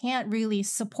muscles can't really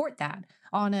support that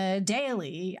on a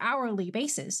daily, hourly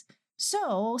basis.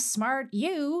 So smart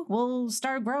you will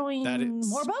start growing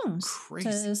more bones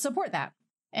to support that.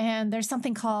 And there's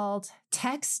something called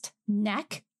text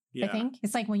neck. I think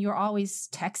it's like when you're always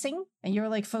texting and you're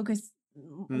like focused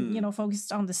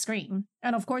on the screen.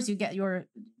 And of course you get your,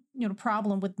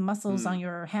 problem with muscles on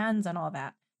your hands and all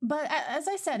that. But as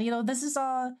I said, this is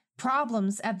all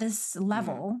problems at this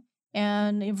level.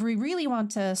 And if we really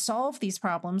want to solve these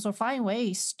problems or find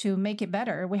ways to make it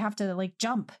better, we have to like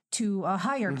jump to a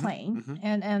higher plane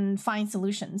and find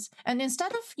solutions. And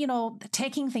instead of,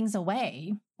 taking things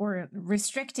away or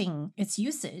restricting its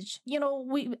usage,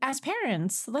 we as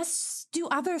parents, let's do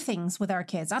other things with our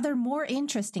kids, other more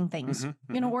interesting things,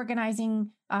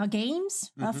 organizing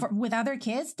games with other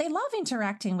kids. They love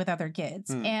interacting with other kids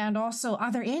and also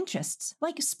other interests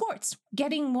like sports,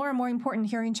 getting more and more important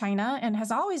here in China and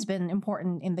has always been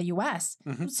important in the US.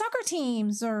 Soccer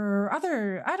teams or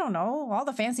other, I don't know, all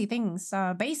the fancy things,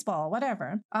 baseball,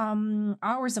 whatever,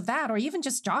 hours of that, or even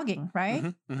just jogging,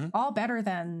 right? All better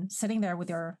than sitting there with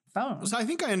your phone. So I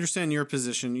think I understand your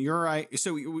position. You're right.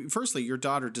 So firstly, your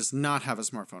daughter does not have a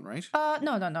smartphone, right?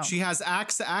 No. She has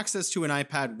access to an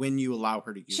iPad when you allow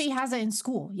her to use it. She has it in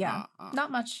school. Yeah.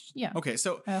 Not much. Yeah. Okay.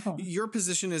 So your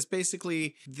position is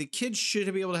basically the kids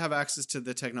should be able to have access to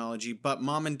the technology, but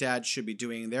mom and dad should be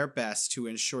doing their best to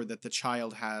ensure that the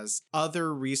child has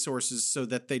other resources so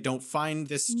that they don't find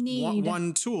this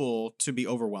one tool to be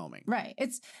overwhelming. Right.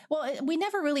 We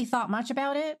never really thought much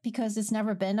about it because it's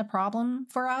never been a problem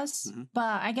for us.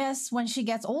 But I guess when she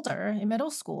gets older in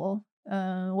middle school,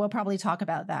 we'll probably talk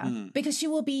about that because she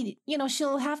will be,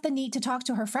 she'll have the need to talk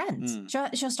to her friends.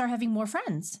 She'll start having more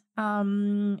friends.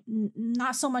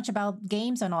 Not so much about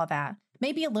games and all that.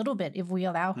 Maybe a little bit if we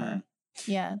allow her.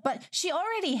 Yeah, but she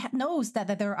already knows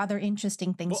that there are other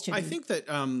interesting things to do. I think that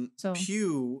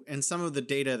Pew and some of the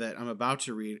data that I'm about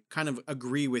to read kind of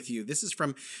agree with you. This is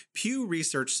from Pew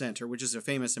Research Center, which is a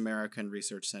famous American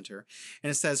research center.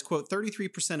 And it says, quote,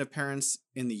 33% of parents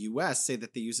in the U.S. say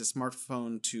that they use a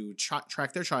smartphone to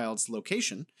track their child's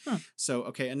location. So,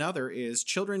 another is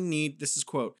children need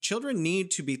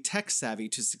to be tech savvy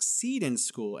to succeed in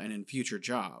school and in future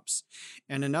jobs.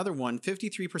 And another one,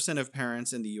 53% of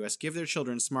parents in the U.S. give their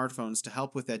children smartphones to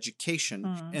help with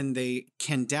education, and they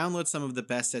can download some of the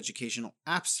best educational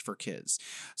apps for kids.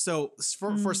 So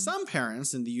for some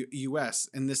parents in the U.S.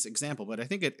 in this example, but I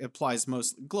think it applies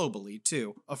most globally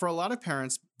too, for a lot of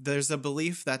parents, there's a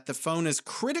belief that the phone is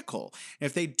critical.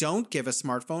 If they don't give a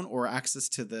smartphone or access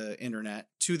to the internet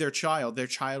to their child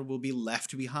will be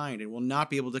left behind and will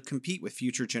not be able to compete with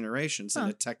future generations in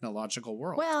a technological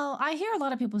world. Well, I hear a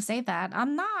lot of people say that.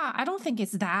 I don't think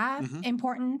it's that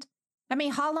important. I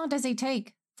mean, how long does it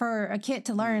take for a kid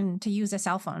to learn to use a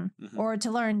cell phone or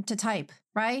to learn to type,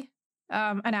 right?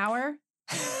 An hour?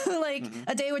 Like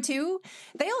a day or two,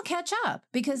 they'll catch up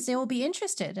because they will be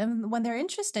interested. And when they're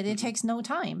interested, it takes no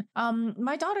time.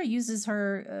 My daughter uses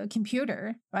her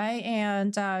computer, right?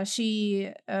 And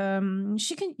she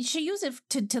use it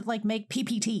to like make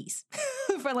PPTs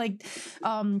for like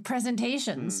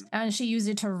presentations. And she uses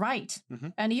it to write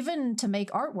and even to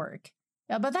make artwork.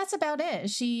 but that's about it.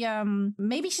 She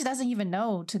maybe she doesn't even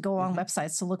know to go on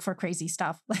websites to look for crazy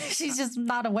stuff. She's just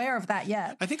not aware of that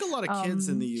yet. I think a lot of kids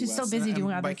in the US, she's so busy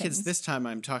doing other by things. kids this time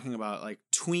I'm talking about like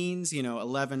tweens,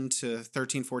 11 to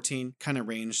 13, 14 kind of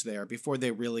range there before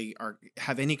they really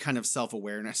have any kind of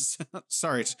self-awareness.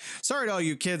 Sorry to all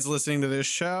you kids listening to this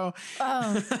show.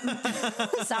 Oh,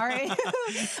 sorry.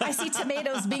 I see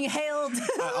tomatoes being hailed.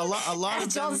 A lot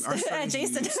of them are starting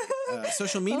Jason. to use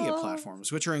social media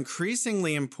platforms, which are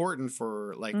increasingly important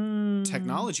for like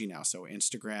technology now. So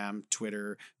Instagram,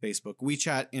 Twitter, Facebook,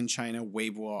 WeChat in China,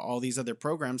 Weibo, all these other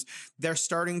programs, they're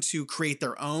starting to create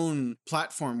their own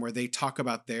platform where they talk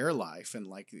about their life and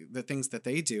like the things that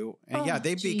they do. And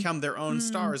they become their own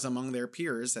stars among their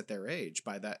peers at their age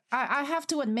by that. I have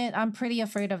to admit, I'm pretty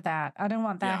afraid of that. I don't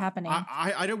want that happening.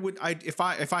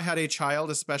 If I had a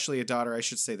child, especially a daughter, I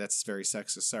should say that's very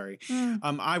sexist. Sorry.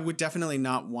 I would definitely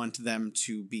not want them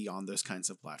to be on those kinds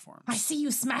of platforms. I see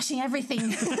you smashing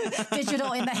everything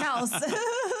digital in the house.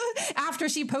 After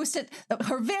she posted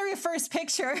her very first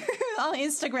picture on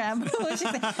Instagram, she's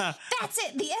like, "That's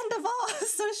it, the end of all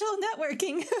social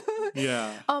networking."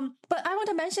 Yeah. But I want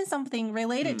to mention something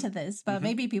related to this, but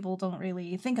maybe people don't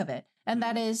really think of it, and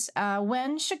that is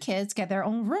when should kids get their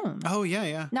own room? Oh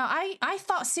yeah. Now I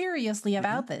thought seriously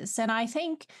about this, and I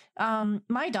think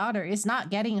my daughter is not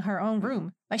getting her own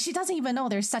room. Like she doesn't even know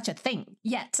there's such a thing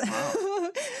yet. Wow.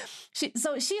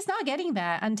 So she's not getting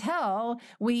that until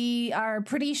we are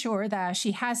pretty sure that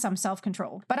she has some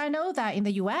self-control. But I know that in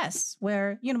the US,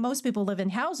 where most people live in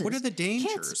houses. What are the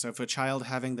dangers of a child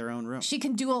having their own room? She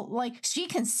can she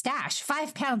can stash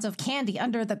 5 pounds of candy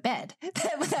under the bed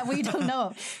that we don't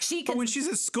know of. But when she's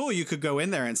at school, you could go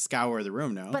in there and scour the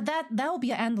room, no? But that will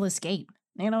be an endless game.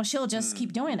 She'll just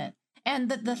keep doing it.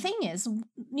 And the thing is,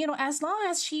 as long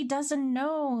as she doesn't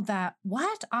know that,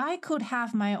 I could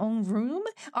have my own room,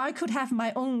 I could have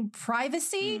my own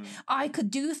privacy, I could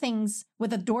do things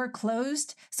with the door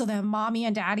closed so that mommy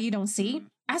and daddy don't see.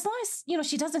 As long as,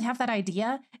 she doesn't have that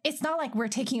idea, it's not like we're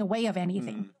taking away of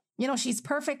anything. She's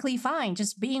perfectly fine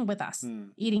just being with us,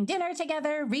 eating dinner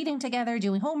together, reading together,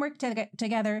 doing homework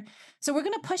together. So we're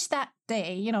going to push that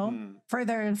day,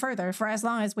 further and further for as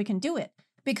long as we can do it.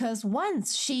 Because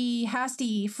once she has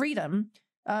the freedom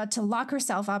to lock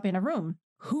herself up in a room,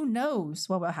 who knows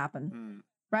what will happen,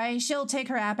 right? She'll take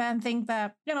her app and think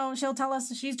that, she'll tell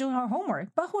us she's doing her homework,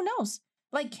 but who knows?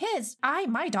 Like kids,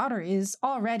 my daughter is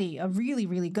already a really,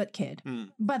 really good kid,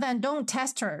 but then don't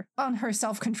test her on her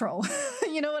self-control.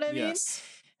 You know what I mean? Yes.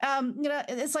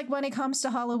 It's like when it comes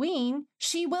to Halloween,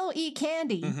 she will eat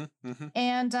candy.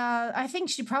 And I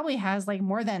think she probably has like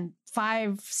more than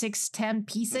 5, 6, 10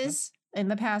 pieces in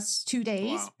the past 2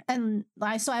 days. Wow. And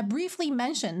so I briefly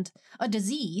mentioned a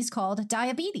disease called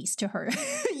diabetes to her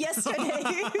yesterday.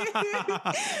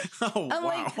 I'm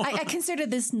like, I consider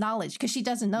this knowledge because she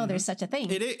doesn't know there's such a thing.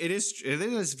 It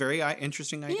is very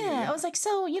interesting idea. Yeah, I was like,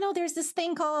 so, there's this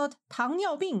thing called 糖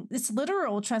尿病. Its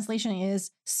literal translation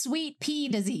is sweet pea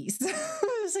disease.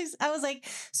 I was like,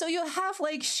 so you have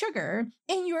like sugar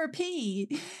in your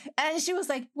pea. And she was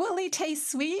like, will it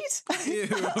taste sweet?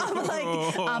 I'm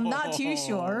like, I'm not too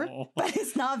sure, but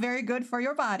it's not very good for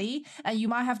your body. And you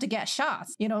might have to get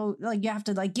shots, like you have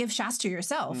to like give shots to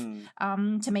yourself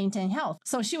to maintain health.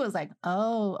 So she was like,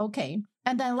 oh, okay.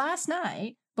 And then last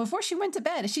night, before she went to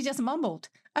bed, she just mumbled,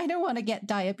 I don't want to get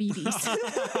diabetes.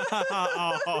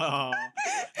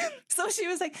 So she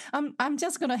was like, I'm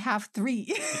just going to have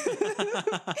 3.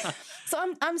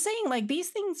 So I'm saying like these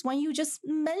things, when you just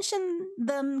mention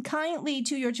them kindly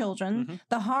to your children,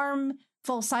 the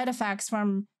harmful side effects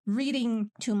from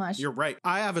reading too much. You're right.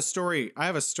 I have a story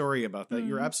about that.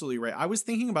 You're absolutely right. I was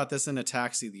thinking about this in a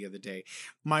taxi the other day.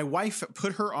 My wife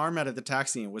put her arm out of the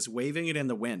taxi and was waving it in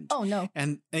the wind. Oh no.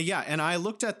 And and I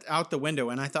looked out the window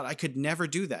and I thought I could never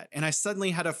do that. And I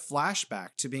suddenly had a flashback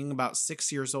to being about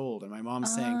 6 years old and my mom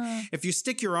saying, if you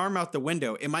stick your arm out the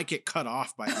window, it might get cut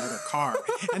off by another car.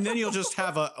 And then you'll just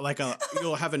have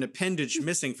you'll have an appendage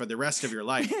missing for the rest of your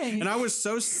life. And I was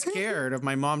so scared of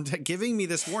my mom giving me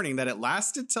this warning that it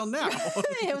lasted till now.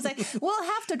 It was like, we'll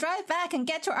have to drive back and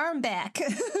get your arm back.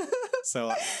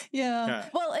 So yeah.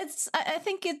 Well, I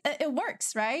think it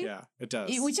works, right? Yeah, it does.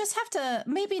 We just have to,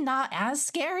 maybe not as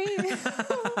scary.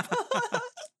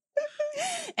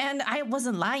 And I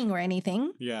wasn't lying or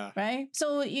anything. Yeah. Right?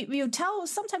 So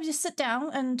sometimes you sit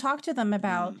down and talk to them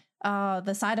about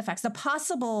the side effects, the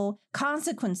possible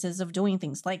consequences of doing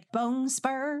things like bone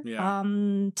spur,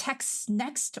 text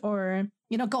next, or,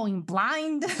 going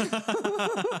blind,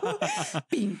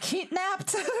 being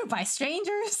kidnapped by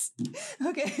strangers.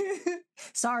 Okay.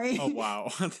 Sorry. Oh,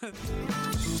 wow.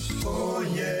 Oh,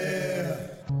 yeah.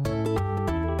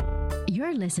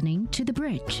 You're listening to The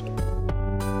Bridge.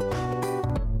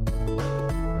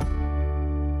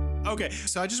 Okay,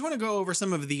 so I just want to go over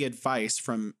some of the advice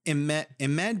from Imed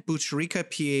Butcherika,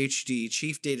 PhD,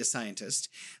 Chief Data Scientist,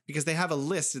 because they have a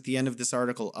list at the end of this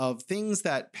article of things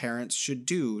that parents should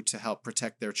do to help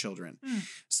protect their children.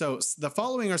 So the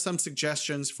following are some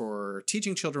suggestions for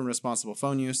teaching children responsible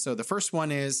phone use. So the first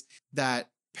one is that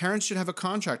parents should have a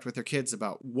contract with their kids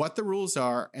about what the rules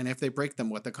are and if they break them,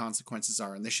 what the consequences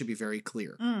are. And they should be very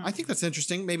clear. I think that's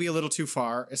interesting. Maybe a little too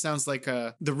far. It sounds like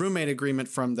the roommate agreement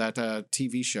from that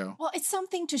TV show. Well, it's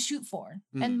something to shoot for.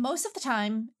 And most of the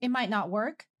time, it might not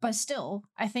work. But still,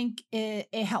 I think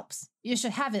it helps. You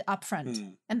should have it up front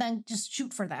and then just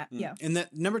shoot for that. Yeah. And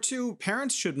that number 2,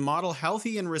 parents should model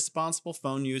healthy and responsible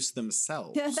phone use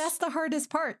themselves. Yeah, that's the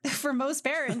hardest part for most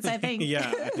parents, I think.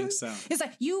 Yeah, I think so. It's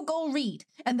like, you go read,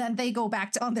 and then they go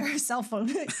back on their cell phone.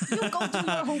 You go do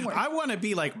your homework. I want to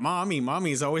be like mommy.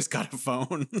 Mommy's always got a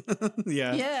phone.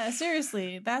 Yeah. Yeah,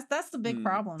 seriously. That's the big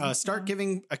problem. Start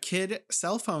giving a kid a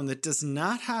cell phone that does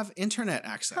not have internet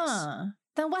access.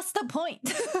 Then what's the point?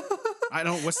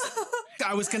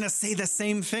 I was going to say the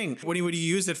same thing. What do you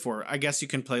use it for? I guess you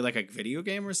can play like a video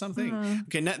game or something.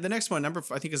 Okay, the next one, I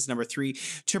think is number 3.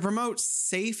 To promote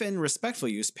safe and respectful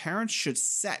use, parents should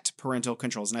set parental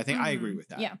controls. And I think I agree with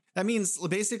that. Yeah. That means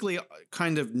basically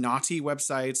kind of naughty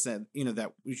websites and,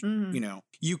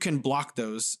 you can block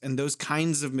those and those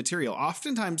kinds of material.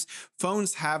 Oftentimes,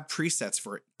 phones have presets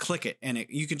for it. Click it and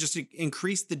you can just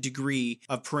increase the degree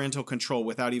of parental control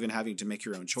without even having to make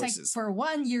your own choices. It's like for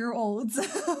 1-year-olds.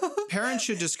 Parents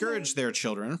should discourage their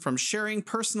children from sharing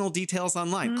personal details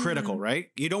online. Critical, right?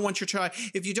 You don't want your child,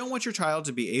 if you don't want your child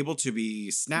to be able to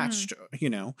be snatched,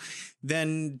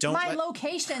 then don't let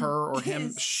location her or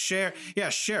him share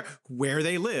where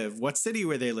they live, what city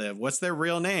where they live, what's their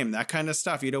real name, that kind of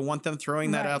stuff. You don't want them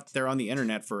throwing that out there on the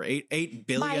internet for 8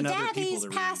 billion other people to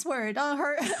read. My daddy's password on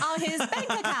his bank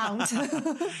account.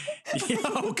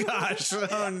 Oh gosh.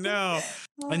 Oh no.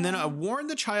 And then warn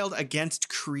the child against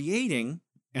creating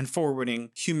and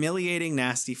forwarding humiliating,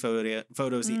 nasty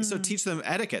photos. So teach them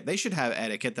etiquette. They should have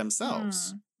etiquette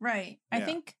themselves. Right. Yeah. I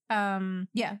think,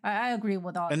 I agree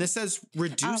with all. And this says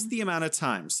reduce the amount of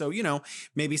time. So,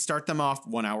 maybe start them off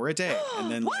 1 hour a day. And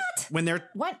then when they're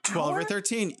 12 or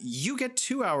 13, you get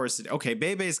 2 hours a day. Okay,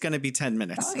 Bebe's going to be 10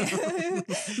 minutes. Okay.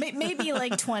 Maybe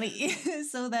like 20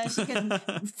 so that she can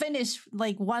finish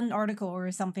like one article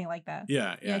or something like that.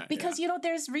 Yeah. Because,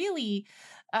 there's really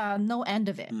no end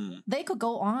of it. They could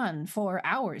go on for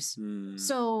hours.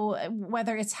 So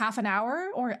whether it's half an hour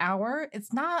or hour,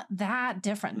 it's not that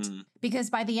different because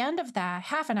by the end of that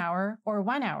half an hour or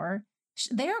 1 hour,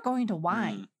 they are going to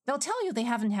whine. They'll tell you they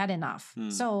haven't had enough.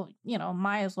 So,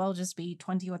 might as well just be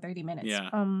 20 or 30 minutes. Yeah.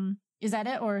 Is that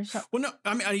it? Or well, no,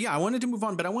 I mean, I wanted to move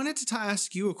on, but I wanted to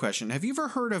ask you a question. Have you ever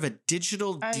heard of a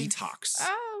digital detox?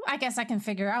 I guess I can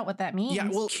figure out what that means. Yeah,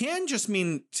 well, it can just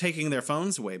mean taking their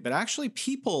phones away, but actually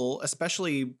people,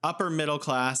 especially upper middle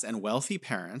class and wealthy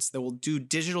parents, that will do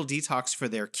digital detox for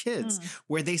their kids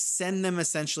where they send them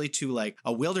essentially to like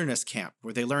a wilderness camp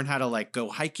where they learn how to like go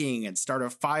hiking and start a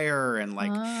fire and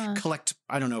like collect,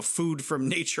 food from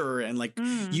nature and like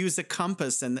use a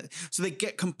compass. And so they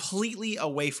get completely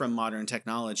away from modern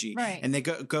technology and they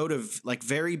go to like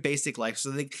very basic life.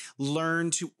 So they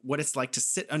learn to what it's like to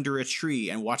sit under a tree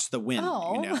and watch the wind.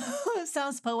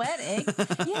 Sounds poetic.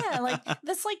 Yeah, like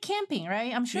that's like camping,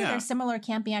 right? I'm sure there's similar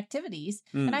camping activities.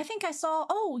 And I think I saw,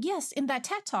 in that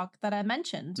TED Talk that I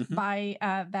mentioned by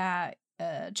that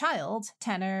child,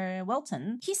 Tanner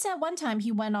Wilton, he said one time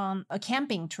he went on a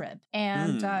camping trip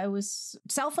and it was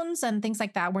cell phones and things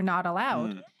like that were not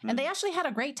allowed. And they actually had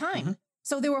a great time.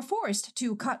 So they were forced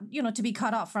to to be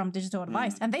cut off from digital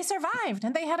device, and they survived,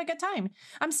 and they had a good time.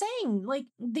 I'm saying, like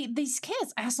these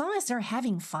kids, as long as they're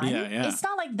having fun, it's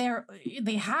not like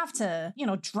they have to,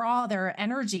 draw their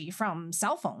energy from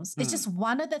cell phones. It's just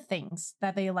one of the things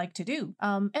that they like to do.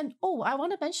 And I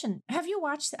want to mention, have you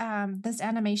watched this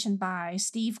animation by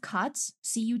Steve Cutts,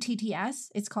 Cutts?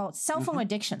 It's called Cell Phone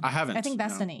Addiction. I haven't. I think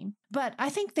that's the name, but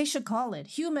I think they should call it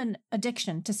Human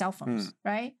Addiction to Cell Phones,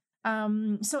 right?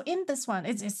 So in this one,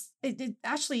 it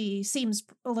actually seems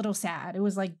a little sad. It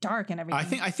was like dark and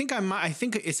everything. I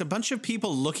think it's a bunch of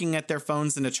people looking at their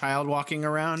phones and a child walking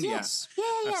around. Yes.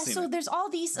 Yeah. So there's all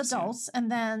these adults,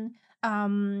 and then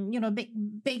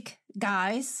big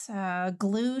guys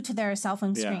glued to their cell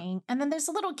phone screen. And then there's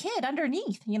a little kid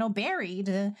underneath,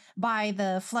 buried by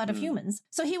the flood of humans.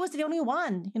 So he was the only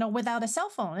one, without a cell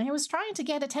phone. And he was trying to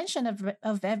get attention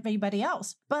of everybody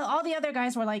else. But all the other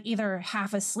guys were like either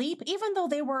half asleep, even though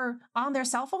they were on their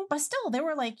cell phone, but still they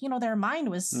were like, their mind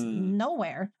was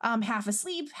nowhere. Half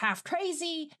asleep, half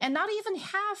crazy, and not even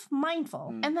half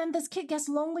mindful. And then this kid gets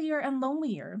lonelier and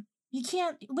lonelier. You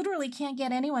literally can't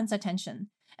get anyone's attention.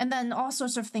 And then all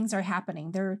sorts of things are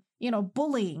happening. They're,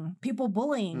 people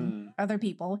bullying other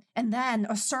people. And then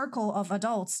a circle of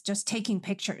adults just taking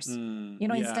pictures,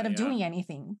 instead of doing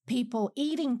anything. People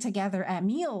eating together at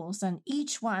meals and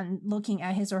each one looking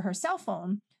at his or her cell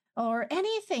phone. Or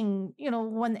anything,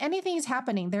 when anything is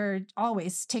happening, they're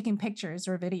always taking pictures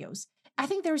or videos. I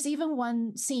think there's even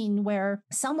one scene where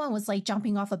someone was like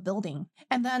jumping off a building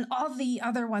and then all the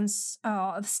other ones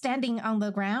standing on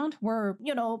the ground were,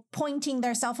 pointing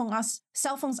their cell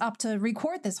phones up to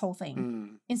record this whole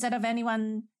thing instead of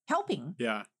anyone helping.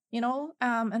 Yeah.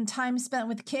 And time spent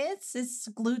with kids is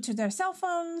glued to their cell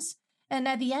phones. And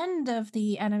at the end of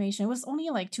the animation, it was only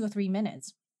like 2 or 3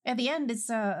 minutes. At the end, it's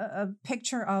a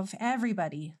picture of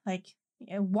everybody like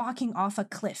walking off a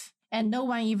cliff. And no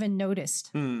one even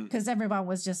noticed because everyone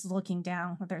was just looking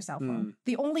down with their cell phone.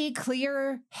 The only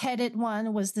clear-headed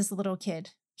one was this little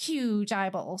kid. Huge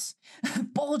eyeballs,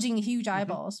 bulging huge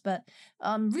eyeballs, but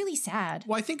really sad.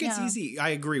 Well, I think it's easy.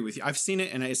 I agree with you. I've seen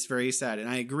it and it's very sad. And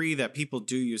I agree that people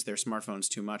do use their smartphones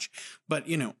too much. But,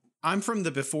 I'm from the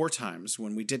before times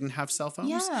when we didn't have cell phones.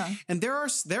 Yeah. And there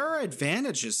are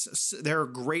advantages. There are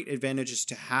great advantages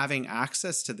to having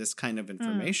access to this kind of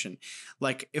information.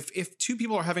 Like if two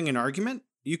people are having an argument,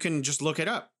 you can just look it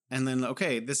up and then,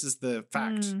 okay, this is the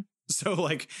fact. So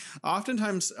like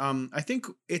oftentimes, I think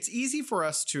it's easy for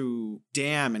us to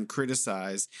damn and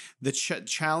criticize the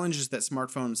challenges that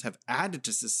smartphones have added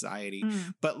to society.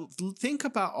 But think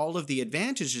about all of the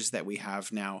advantages that we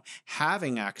have now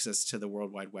having access to the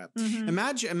World Wide Web.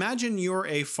 Imagine you're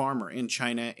a farmer in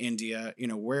China, India,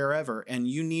 wherever, and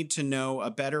you need to know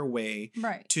a better way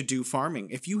to do farming.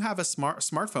 If you have a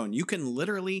smartphone, you can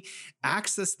literally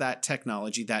access that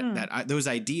technology, those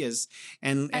ideas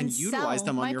and utilize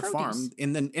them on your farm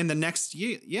in the next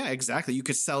year. Yeah, exactly. You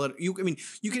could sell it. You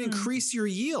can increase your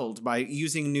yield by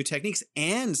using new techniques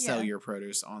and sell your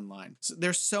produce online. So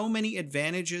there's so many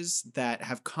advantages that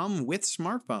have come with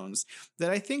smartphones that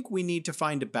I think we need to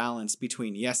find a balance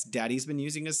between, yes, daddy's been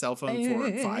using a cell phone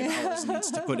for 5 hours and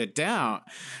needs to put it down,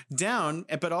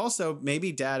 but also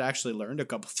maybe dad actually learned a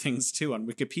couple things too on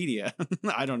Wikipedia.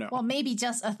 I don't know. Well, maybe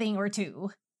just a thing or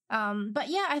two. But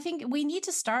yeah, I think we need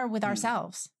to start with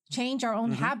ourselves. Change our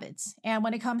own habits. And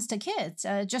when it comes to kids,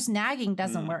 just nagging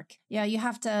doesn't work. Yeah, you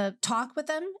have to talk with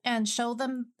them and show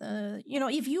them,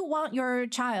 if you want your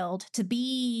child to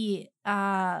be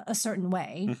a certain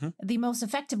way, the most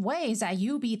effective way is that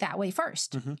you be that way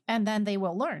first, and then they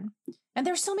will learn. And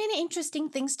there's so many interesting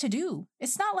things to do.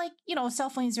 It's not like, cell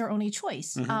phone is your only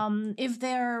choice. If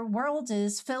their world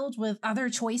is filled with other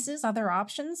choices, other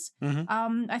options,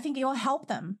 I think it will help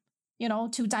them.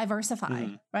 To diversify,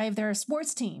 right? If there are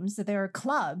sports teams, if there are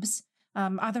clubs,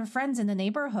 other friends in the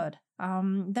neighborhood,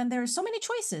 then there are so many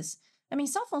choices. I mean,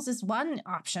 cell phones is one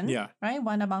option, right?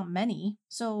 One among many.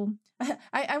 So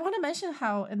I want to mention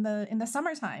how in the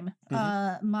summertime,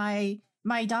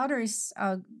 my daughter's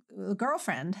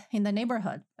girlfriend in the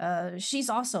neighborhood,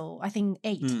 she's also, I think,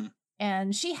 8.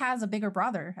 And she has a bigger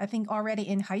brother, I think already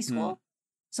in high school.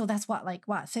 So that's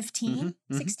 15,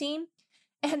 16?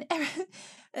 And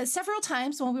several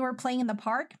times when we were playing in the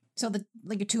park, so the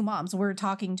two moms were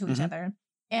talking to each other.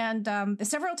 And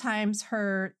several times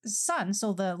her son,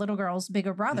 so the little girl's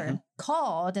bigger brother,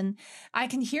 called, and I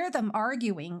can hear them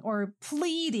arguing or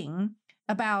pleading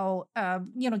about,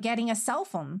 getting a cell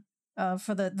phone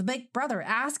for the big brother,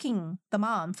 asking the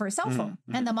mom for a cell phone.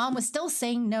 And the mom was still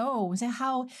saying no, saying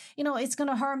how, it's going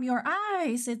to harm your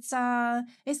eyes. It's not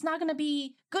going to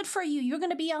be good for you. You're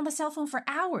going to be on the cell phone for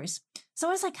hours. So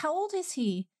I was like, how old is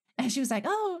he? And she was like,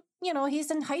 oh,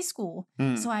 he's in high school.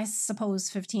 So I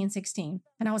suppose 15, 16.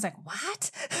 And I was like,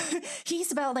 what?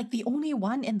 He's about like the only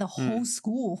one in the whole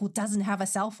school who doesn't have a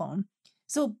cell phone.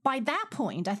 So by that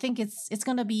point, I think it's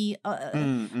going to be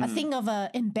a thing of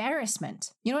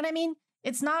embarrassment. You know what I mean?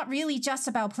 It's not really just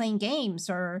about playing games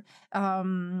or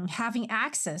having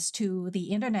access to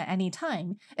the internet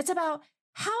anytime. It's about,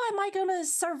 how am I going to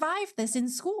survive this in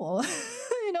school?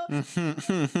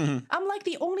 I'm like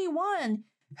the only one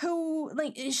who,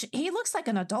 he looks like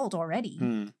an adult already,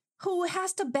 who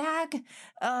has to beg,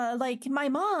 my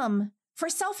mom for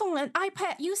cell phone and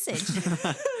iPad usage.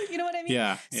 You know what I mean?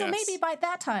 Yeah. So maybe by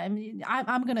that time,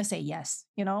 I'm going to say yes,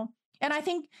 you know? And I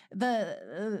think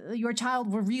your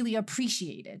child will really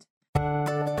appreciate it.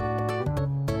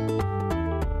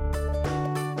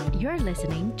 You're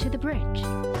listening to The Bridge.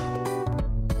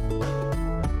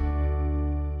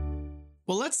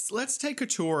 Well, let's take a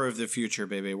tour of the future,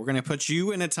 baby. We're going to put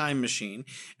you in a time machine,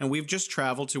 and we've just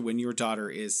traveled to when your daughter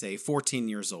is, say, 14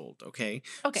 years old, okay?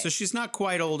 Okay. So she's not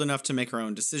quite old enough to make her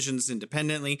own decisions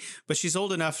independently, but she's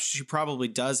old enough, she probably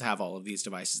does have all of these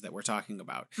devices that we're talking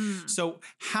about. So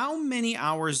how many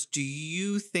hours do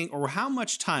you think, or how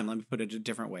much time, let me put it a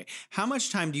different way, how much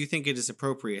time do you think it is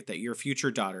appropriate that your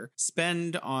future daughter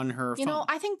spend on her phone? You know,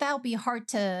 I think that'll be hard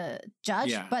to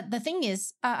judge, but the thing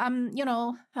is,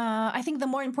 I think the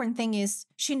more important thing is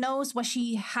she knows what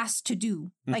she has to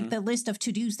do, like the list of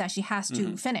to-dos that she has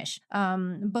to finish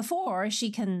before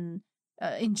she can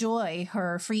enjoy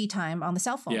her free time on the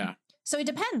cell phone. Yeah. So it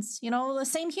depends, you know, the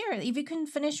same here. If you can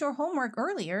finish your homework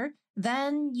earlier,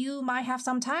 then you might have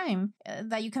some time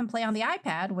that you can play on the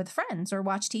iPad with friends or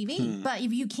watch TV. But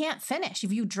if you can't finish,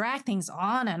 if you drag things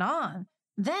on,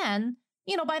 then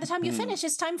you know, by the time you finish,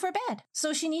 it's time for bed.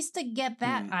 So she needs to get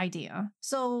that idea.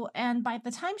 So, and by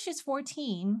the time she's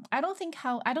 14, I don't think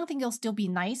it'll still be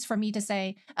nice for me to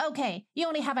say, okay, you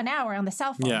only have an hour on the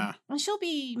cell phone. Yeah. And she'll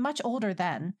be much older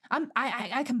then.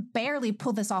 I can barely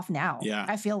pull this off now. Yeah.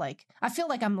 I feel like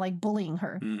I'm like bullying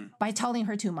her by telling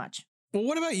her too much. Well,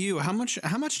 what about you? How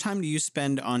much time do you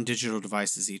spend on digital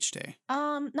devices each day?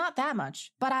 Not that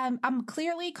much, but I'm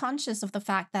clearly conscious of the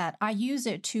fact that I use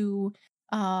it to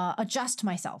adjust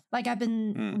myself. Like I've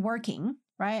been working,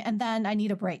 right? And then I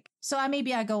need a break. So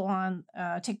maybe I go on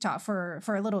TikTok for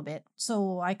a little bit.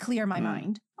 So I clear my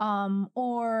mind.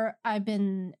 Or I've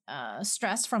been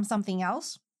stressed from something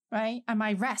else, right? I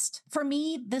might rest. For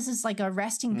me, this is like a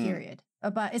resting period,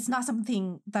 but it's not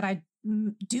something that I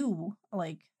do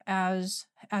like as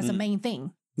a main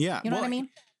thing. Yeah. You know what I mean?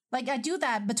 Like I do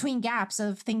that between gaps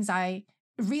of things I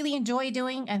really enjoy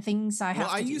doing and things I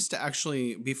have to do. Used to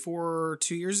actually, before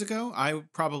 2 years ago, I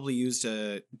probably used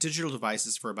digital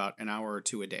devices for about an hour or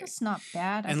two a day. That's not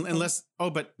bad.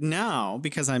 But now,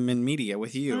 because I'm in media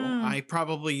with you, I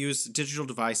probably use digital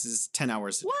devices 10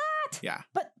 hours a day. What? Yeah.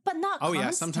 But not constantly. Oh,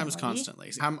 yeah, sometimes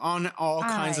constantly. I'm on all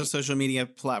kinds of social media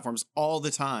platforms all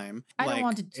the time. I don't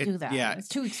want to do that. Yeah. It's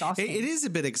too exhausting. It is a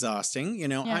bit exhausting. You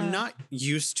know, I'm not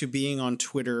used to being on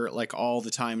Twitter like all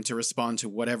the time to respond to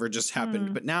whatever just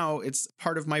happened. But now it's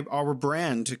part of our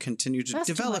brand to continue to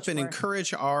develop and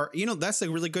encourage that's a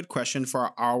really good question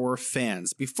for our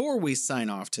fans. Before we sign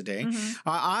off today,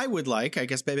 I would like, I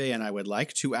guess Bebe and I would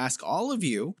like to ask all of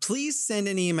you, please send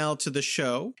an email to the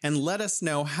show and let us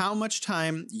know how much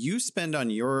time you spend on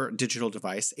your digital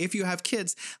device. If you have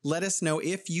kids, let us know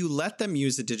if you let them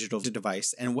use a digital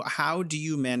device and how do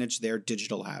you manage their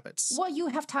digital habits. Well, you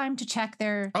have time to check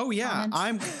their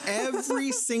comments.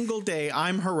 Every single day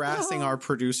I'm harassing our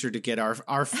producer to get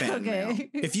our fan mail.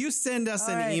 If you send us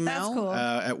an email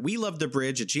at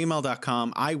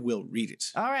welovethebridge@gmail.com, I will read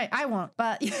it. All right, I won't,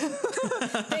 but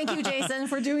thank you, Jason,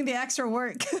 for doing the extra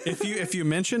work. If you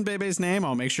mention Bebe's name,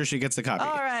 I'll make sure she gets a copy.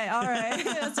 All right.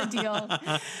 That's a deal. All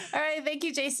right. Thank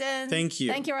you, Jason. Thank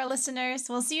you. Thank you, our listeners.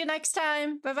 We'll see you next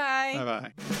time. Bye-bye.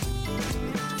 Bye-bye.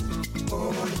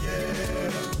 Oh,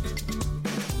 yeah.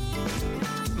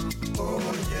 Oh,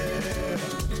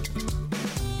 yeah.